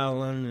Jekyll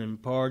Island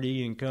and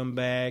party and come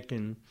back.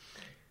 And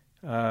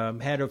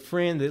had a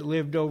friend that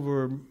lived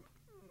over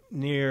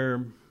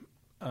near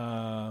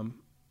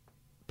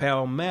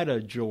Palmetto,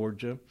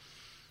 Georgia,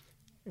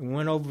 and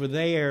went over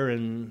there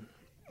and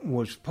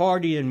was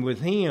partying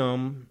with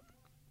him,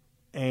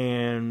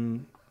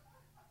 and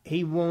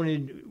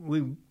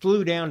we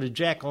flew down to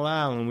Jekyll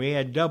Island. We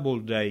had double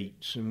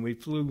dates, and we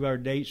flew our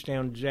dates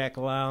down to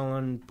Jekyll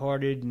Island,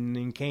 partied, and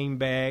then came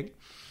back.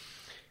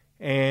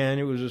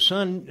 And it was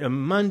a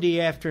Monday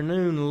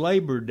afternoon,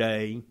 Labor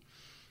Day,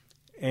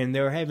 and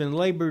they were having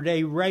Labor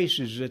Day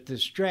races at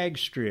this drag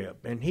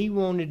strip. And he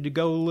wanted to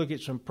go look at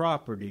some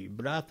property,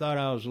 but I thought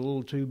I was a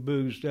little too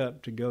boozed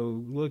up to go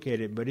look at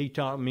it, but he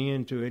talked me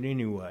into it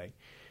anyway.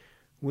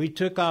 We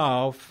took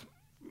off.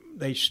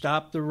 They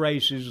stopped the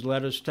races,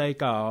 let us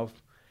take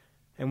off,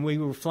 and we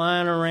were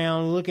flying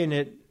around looking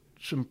at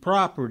some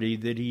property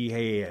that he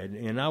had,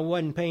 and I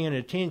wasn't paying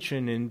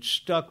attention and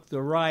stuck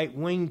the right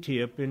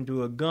wingtip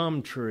into a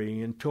gum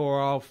tree and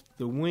tore off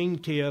the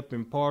wingtip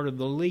and part of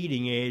the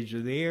leading edge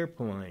of the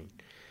airplane.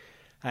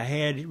 I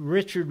had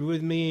Richard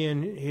with me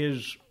and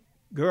his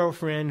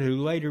girlfriend, who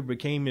later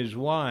became his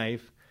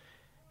wife,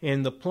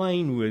 in the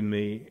plane with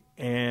me.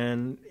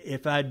 And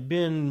if I'd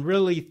been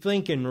really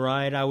thinking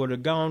right, I would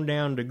have gone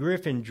down to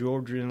Griffin,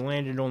 Georgia, and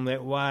landed on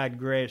that wide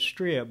grass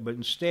strip. But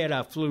instead,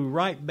 I flew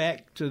right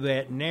back to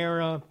that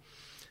narrow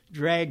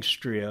drag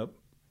strip,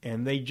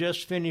 and they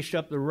just finished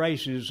up the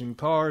races, and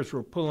cars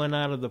were pulling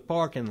out of the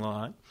parking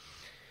lot.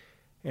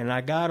 And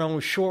I got on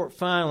short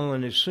final,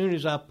 and as soon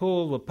as I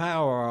pulled the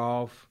power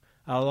off,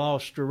 I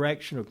lost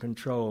directional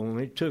control.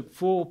 And it took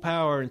full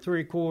power and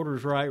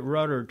 3/4 right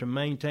rudder to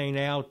maintain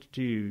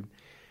altitude.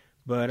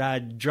 But I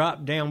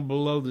dropped down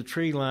below the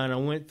tree line. I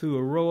went through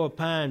a row of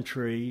pine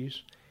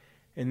trees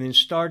and then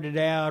started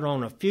out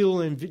on a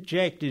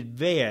fuel-injected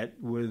vet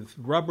with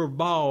rubber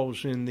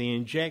balls in the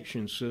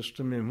injection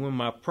system. And when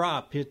my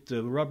prop hit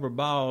the rubber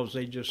balls,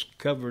 they just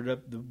covered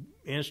up the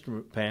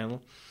instrument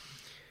panel.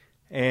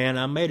 And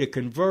I made a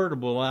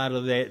convertible out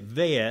of that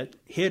vet,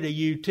 hit a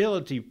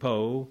utility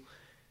pole,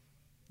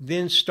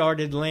 then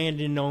started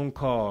landing on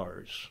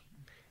cars.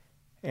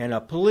 And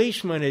a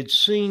policeman had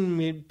seen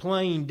me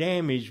plane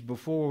damage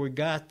before we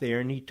got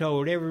there, and he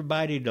told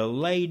everybody to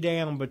lay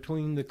down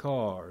between the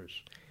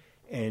cars.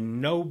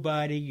 And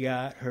nobody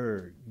got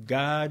hurt.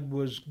 God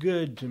was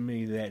good to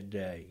me that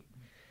day.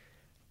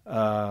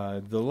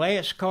 The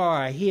last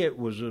car I hit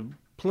was a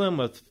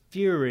Plymouth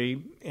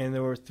Fury, and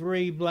there were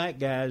 3 black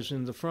guys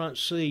in the front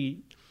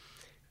seat,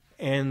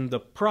 and the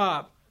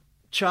prop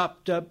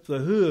chopped up the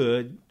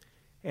hood,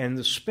 and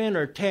the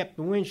spinner tapped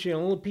the windshield,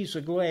 and a little piece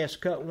of glass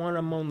cut one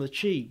of them on the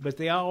cheek, but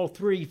they all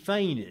 3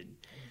 fainted.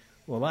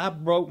 Well, I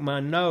broke my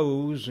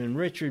nose, and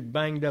Richard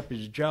banged up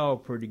his jaw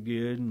pretty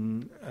good,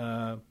 and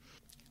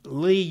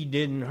Lee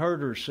didn't hurt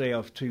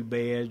herself too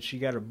bad. She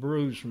got a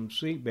bruise from the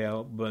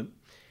seatbelt, but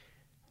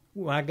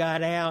I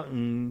got out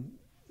and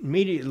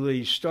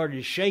immediately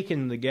started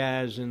shaking the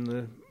guys in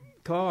the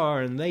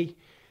car, and they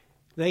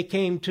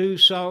came to,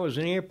 saw it was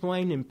an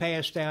airplane, and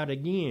passed out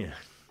again.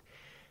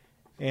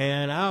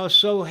 And I was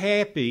so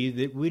happy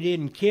that we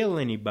didn't kill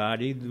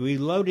anybody. We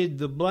loaded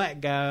the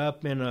black guy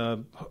up in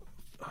a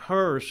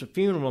hearse. A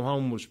funeral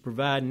home was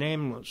providing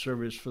ambulance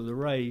service for the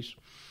race.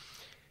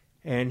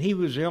 And he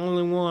was the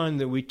only one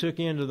that we took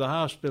into the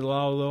hospital,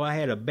 although I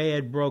had a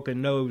bad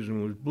broken nose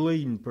and was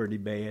bleeding pretty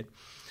bad,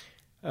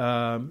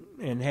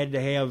 and had to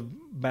have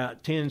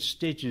about 10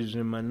 stitches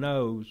in my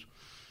nose.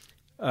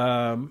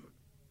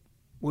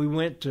 We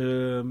went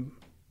to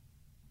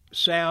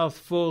South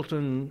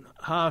Fulton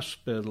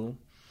Hospital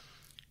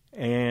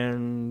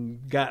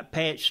and got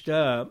patched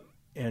up,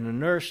 and a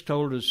nurse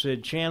told us,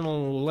 said,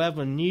 Channel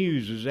 11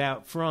 News is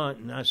out front.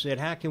 And I said,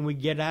 how can we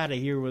get out of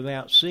here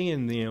without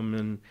seeing them?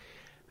 And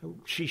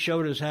she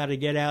showed us how to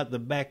get out the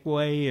back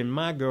way, and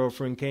my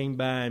girlfriend came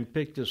by and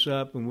picked us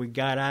up, and we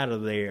got out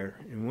of there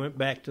and went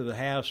back to the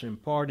house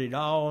and partied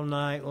all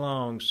night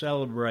long,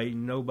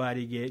 celebrating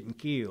nobody getting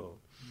killed.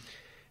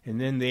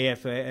 And then the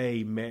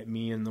FAA met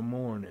me in the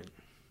morning.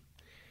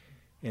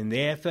 And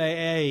the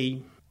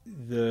FAA,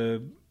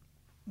 the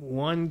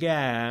one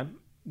guy,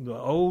 the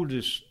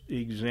oldest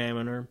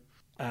examiner,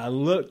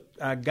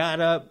 I got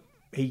up,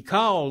 he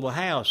called the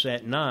house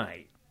that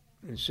night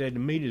and said to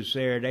meet us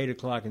there at 8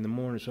 o'clock in the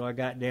morning, so I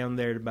got down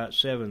there at about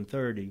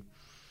 7:30,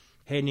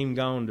 hadn't even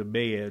gone to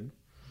bed,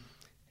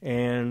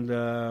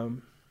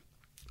 and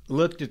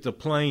looked at the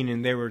plane,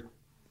 and there were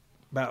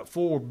about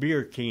 4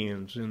 beer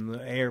cans in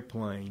the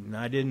airplane.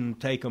 I didn't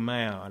take them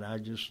out. I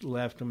just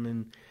left them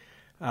in.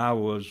 I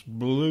was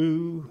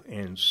blue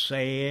and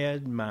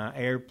sad. My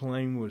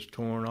airplane was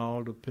torn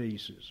all to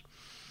pieces.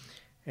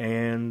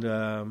 And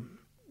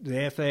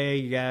the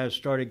FAA guys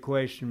started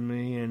questioning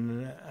me,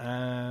 and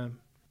I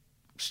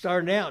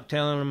started out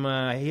telling them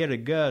I hit a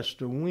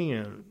gust of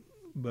wind,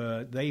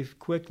 but they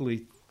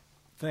quickly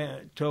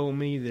told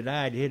me that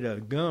I'd hit a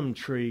gum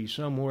tree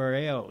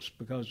somewhere else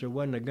because there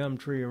wasn't a gum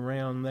tree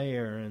around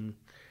there, and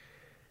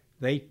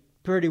they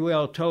pretty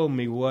well told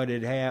me what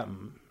had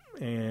happened.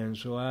 And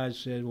so I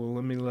said, well,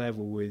 let me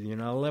level with you.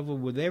 And I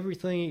leveled with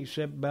everything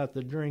except about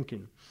the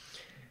drinking.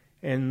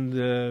 And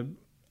the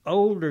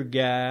older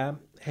guy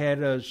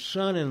had a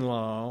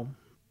son-in-law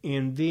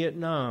in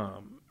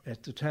Vietnam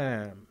at the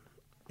time.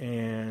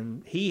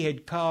 And he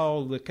had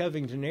called the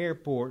Covington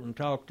airport and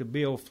talked to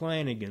Bill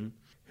Flanagan,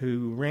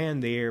 who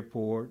ran the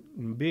airport.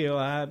 And Bill,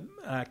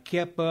 I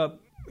kept up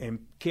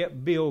and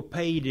kept Bill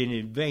paid in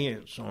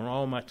advance on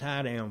all my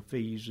tie-down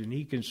fees, and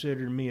he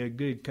considered me a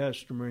good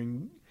customer.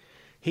 And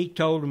he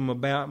told him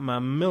about my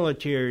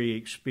military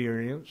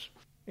experience,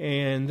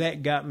 and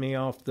that got me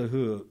off the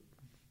hook.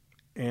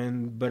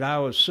 But I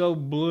was so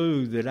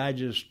blue that I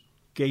just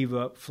gave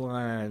up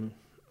flying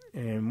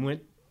and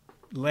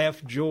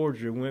left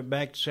Georgia, went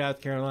back to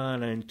South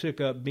Carolina, and took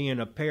up being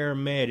a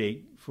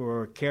paramedic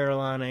for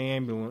Carolina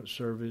Ambulance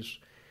Service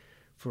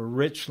for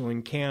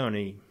Richland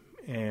County,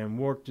 and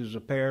worked as a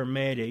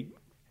paramedic,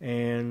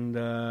 and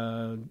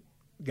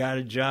got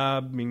a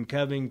job in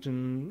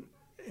Covington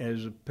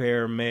as a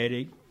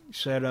paramedic,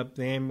 set up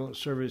the ambulance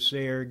service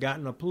there, got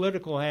in a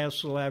political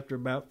hassle after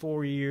about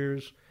 4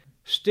 years,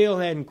 still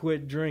hadn't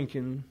quit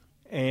drinking,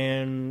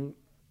 and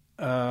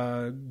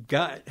had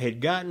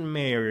gotten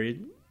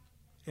married,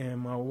 and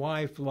my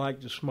wife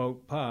liked to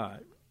smoke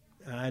pot.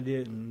 I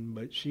didn't,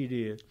 but she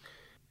did.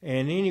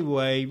 And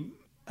anyway,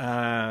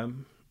 I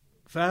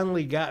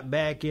finally got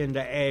back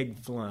into ag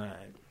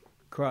flying,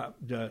 crop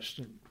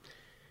dusting,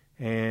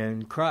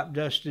 and crop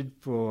dusted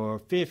for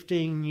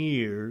 15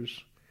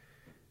 years,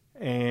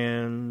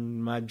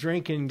 and my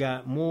drinking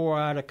got more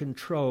out of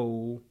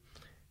control,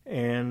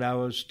 and I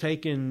was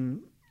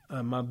taking,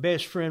 my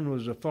best friend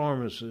was a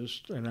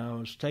pharmacist, and I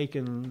was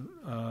taking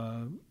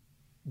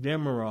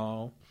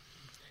Demerol,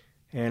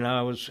 and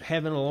I was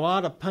having a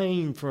lot of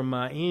pain from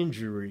my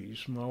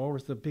injuries, my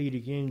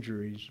orthopedic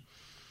injuries,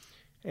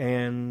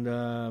 and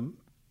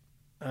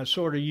I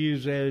sort of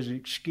used that as an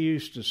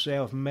excuse to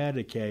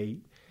self-medicate.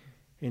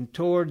 And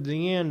toward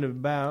the end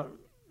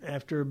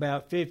after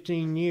about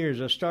 15 years,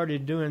 I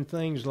started doing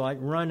things like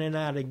running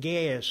out of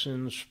gas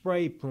in the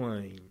spray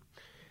plane.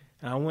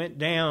 I went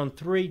down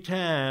 3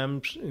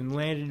 times and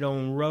landed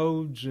on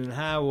roads and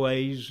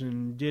highways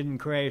and didn't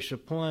crash a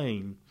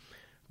plane.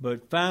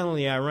 But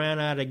finally I ran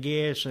out of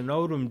gas in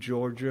Odom,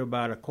 Georgia,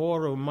 about a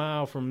quarter of a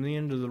mile from the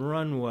end of the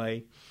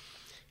runway,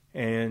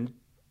 and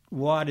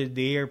wadded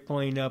the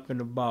airplane up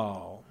in a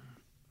ball.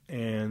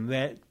 And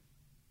that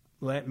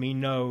let me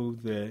know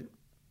that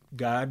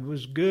God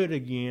was good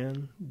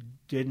again,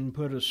 didn't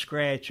put a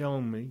scratch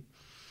on me,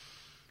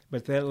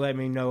 but that let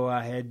me know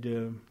I had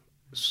to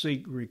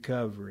seek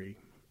recovery.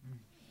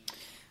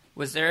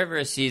 Was there ever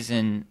a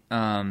season,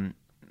 and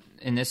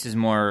this is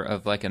more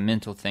of like a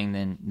mental thing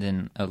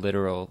than a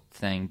literal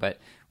thing, but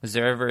was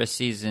there ever a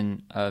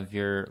season of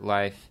your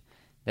life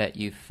that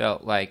you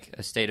felt like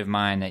a state of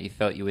mind that you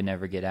felt you would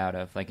never get out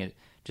of, like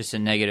just a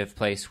negative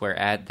place where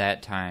at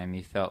that time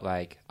you felt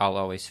like I'll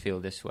always feel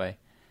this way?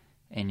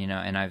 And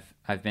and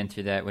I've been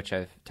through that, which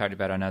I've talked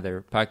about on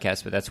other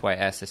podcasts, but that's why I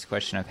asked this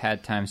question. I've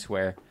had times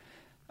where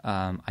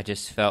I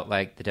just felt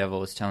like the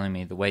devil was telling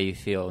me, the way you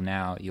feel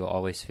now, you'll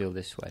always feel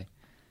this way.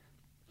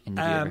 And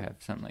did you ever have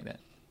something like that?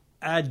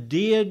 I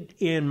did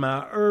in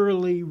my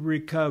early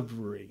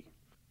recovery.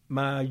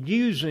 My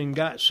using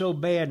got so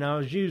bad, and I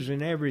was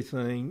using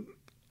everything,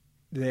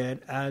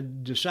 that I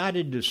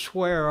decided to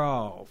swear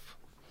off.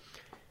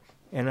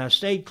 And I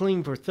stayed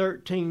clean for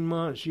 13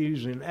 months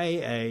using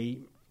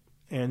AA,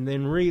 and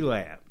then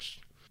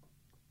relapsed.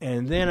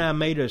 And then I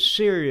made a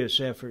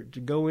serious effort to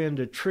go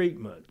into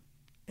treatment,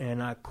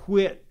 and I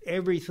quit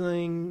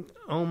everything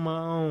on my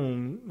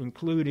own,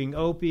 including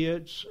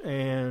opiates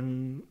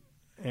and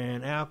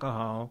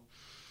alcohol,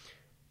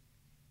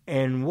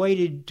 and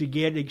waited to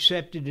get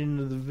accepted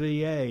into the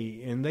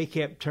VA, and they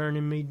kept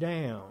turning me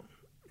down.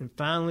 And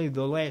finally,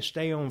 the last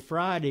day on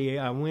Friday,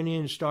 I went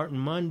in starting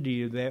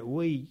Monday of that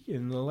week,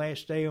 and the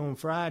last day on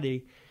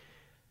Friday,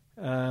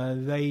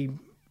 they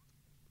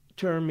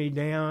turned me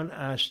down.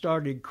 I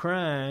started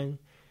crying,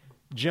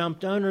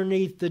 jumped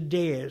underneath the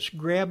desk,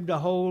 grabbed a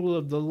hold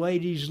of the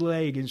lady's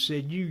leg and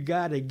said, "You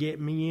got to get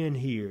me in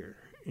here."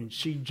 And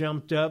she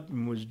jumped up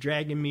and was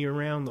dragging me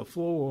around the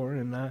floor,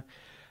 and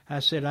I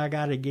said, "I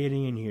got to get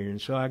in here."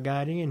 And so I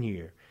got in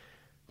here.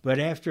 But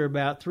after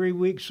about 3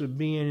 weeks of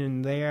being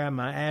in there,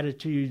 my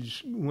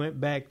attitudes went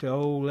back to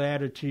old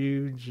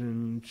attitudes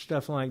and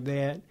stuff like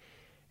that.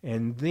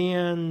 And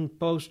then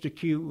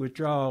post-acute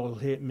withdrawal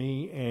hit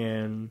me,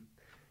 and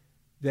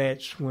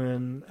that's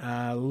when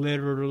I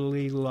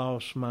literally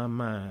lost my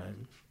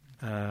mind.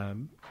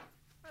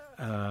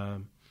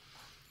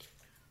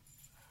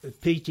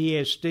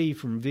 PTSD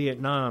from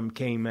Vietnam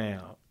came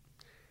out,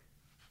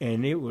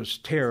 and it was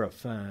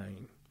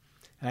terrifying.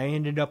 I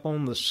ended up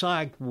on the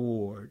psych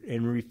ward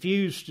and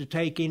refused to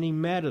take any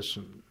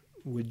medicine.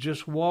 Would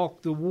just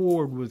walk the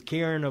ward with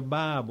carrying a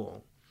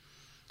Bible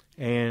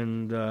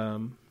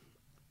and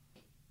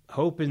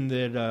hoping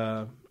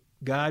that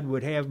God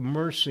would have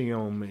mercy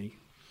on me,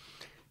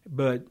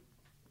 but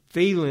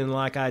feeling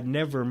like I'd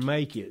never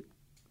make it,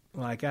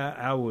 like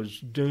I was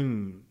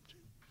doomed.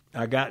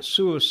 I got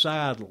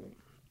suicidal.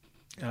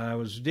 I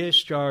was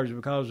discharged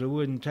because I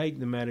wouldn't take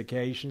the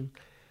medication.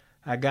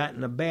 I got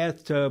in a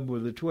bathtub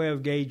with a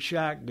 12-gauge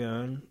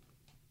shotgun,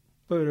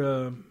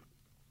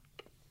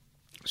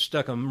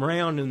 stuck a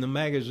round in the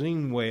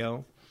magazine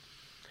well,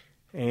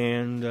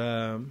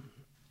 and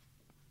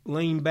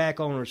leaned back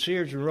on a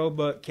Sears and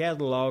Roebuck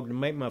catalog to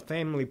make my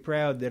family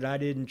proud that I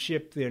didn't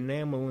chip the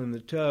enamel in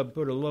the tub,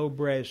 put a low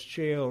brass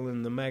shell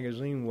in the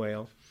magazine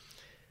well,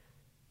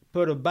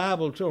 put a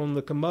Bible on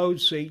the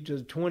commode seat to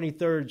the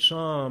 23rd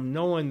Psalm,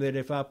 knowing that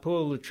if I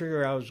pulled the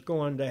trigger I was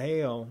going to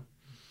hell.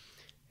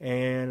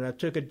 And I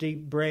took a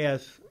deep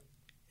breath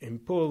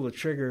and pulled the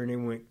trigger, and it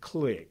went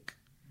click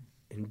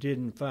and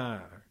didn't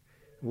fire.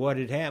 What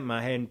had happened,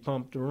 I hadn't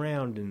pumped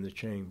around in the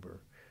chamber.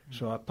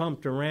 So I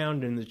pumped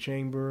around in the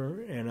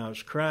chamber, and I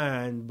was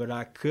crying, but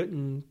I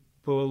couldn't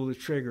pull the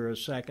trigger a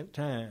second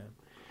time.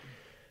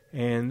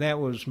 And that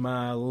was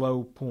my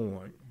low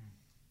point.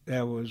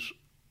 That was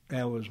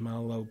my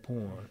low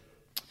point.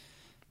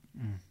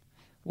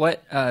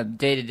 What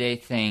day-to-day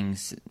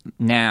things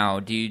now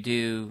do you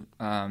do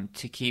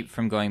to keep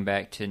from going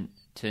back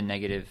to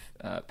negative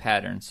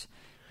patterns?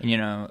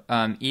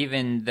 And,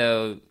 even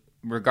though,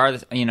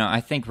 regardless, I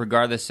think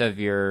regardless of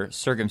your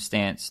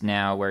circumstance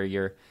now, where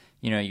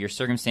your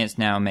circumstance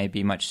now may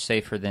be much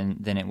safer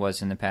than it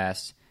was in the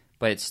past,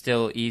 but it's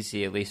still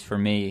easy, at least for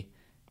me,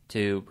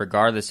 to,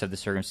 regardless of the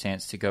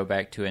circumstance, to go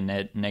back to a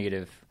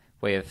negative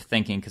way of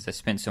thinking because I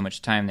spent so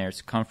much time there.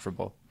 It's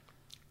comfortable.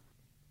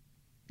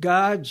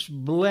 God's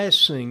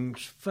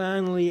blessings,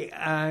 finally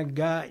I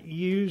got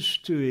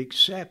used to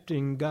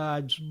accepting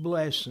God's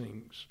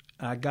blessings.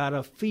 I got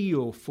a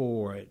feel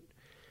for it.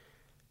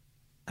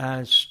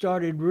 I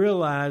started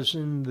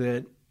realizing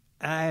that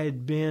I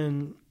had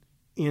been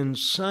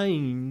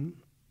insane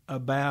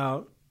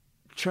about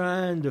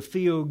trying to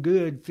feel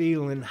good,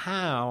 feeling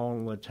high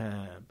all the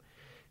time,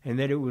 and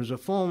that it was a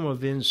form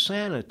of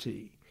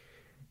insanity,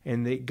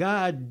 and that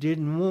God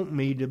didn't want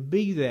me to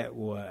be that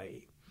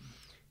way.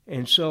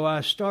 And so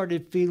I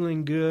started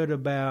feeling good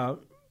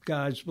about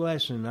God's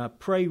blessing. I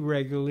pray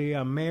regularly.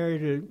 I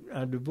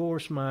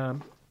divorced my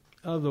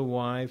other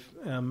wife.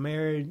 I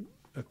married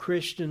a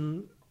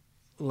Christian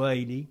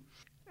lady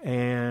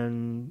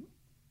and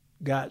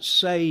got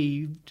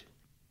saved,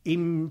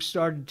 even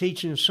started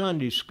teaching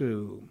Sunday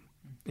school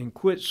and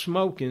quit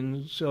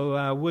smoking so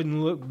I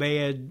wouldn't look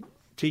bad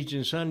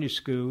teaching Sunday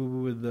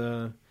school with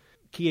the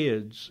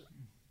kids.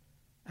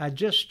 I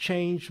just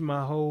changed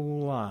my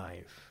whole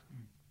life.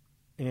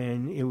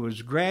 And it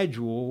was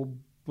gradual,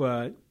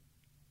 but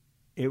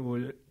it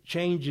was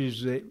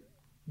changes that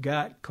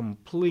got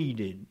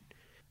completed.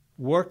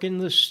 Working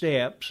the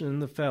steps in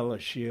the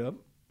fellowship,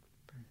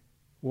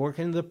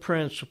 working the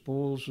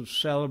principles of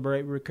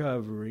Celebrate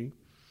Recovery,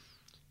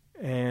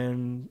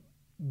 and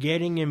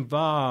getting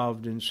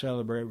involved in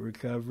Celebrate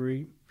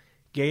Recovery,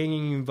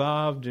 getting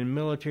involved in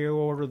Military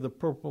Order of the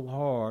Purple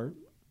Heart,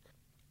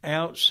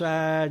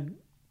 outside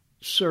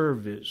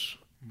service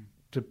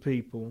to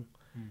people.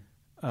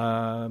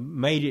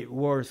 Made it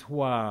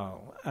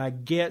worthwhile. I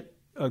get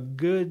a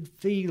good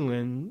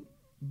feeling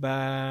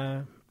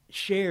by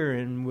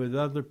sharing with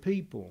other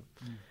people,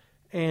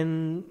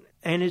 and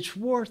it's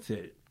worth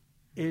it.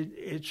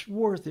 It's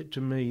worth it to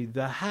me.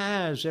 The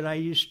highs that I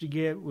used to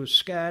get with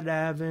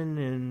skydiving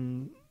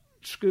and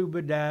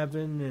scuba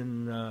diving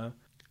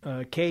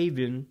and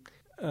caving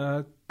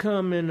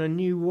come in a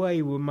new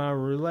way with my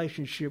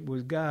relationship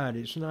with God.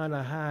 It's not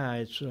a high.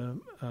 It's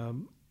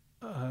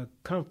a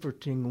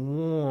comforting,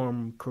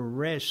 warm,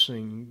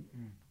 caressing,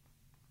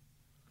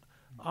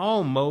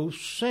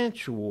 almost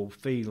sensual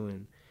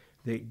feeling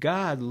that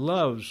God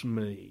loves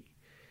me.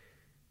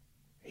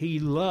 He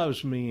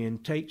loves me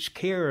and takes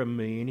care of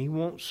me, and He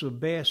wants the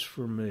best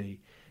for me.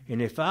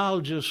 And if I'll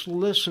just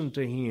listen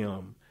to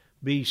Him,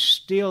 be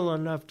still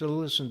enough to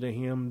listen to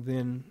Him,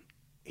 then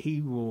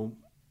He will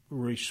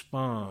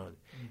respond.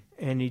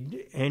 And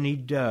he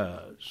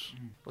does.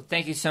 Well,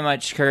 thank you so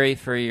much, Curry,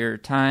 for your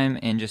time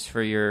and just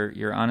for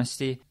your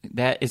honesty.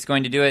 That is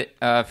going to do it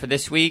for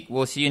this week.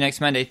 We'll see you next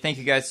Monday. Thank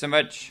you guys so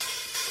much.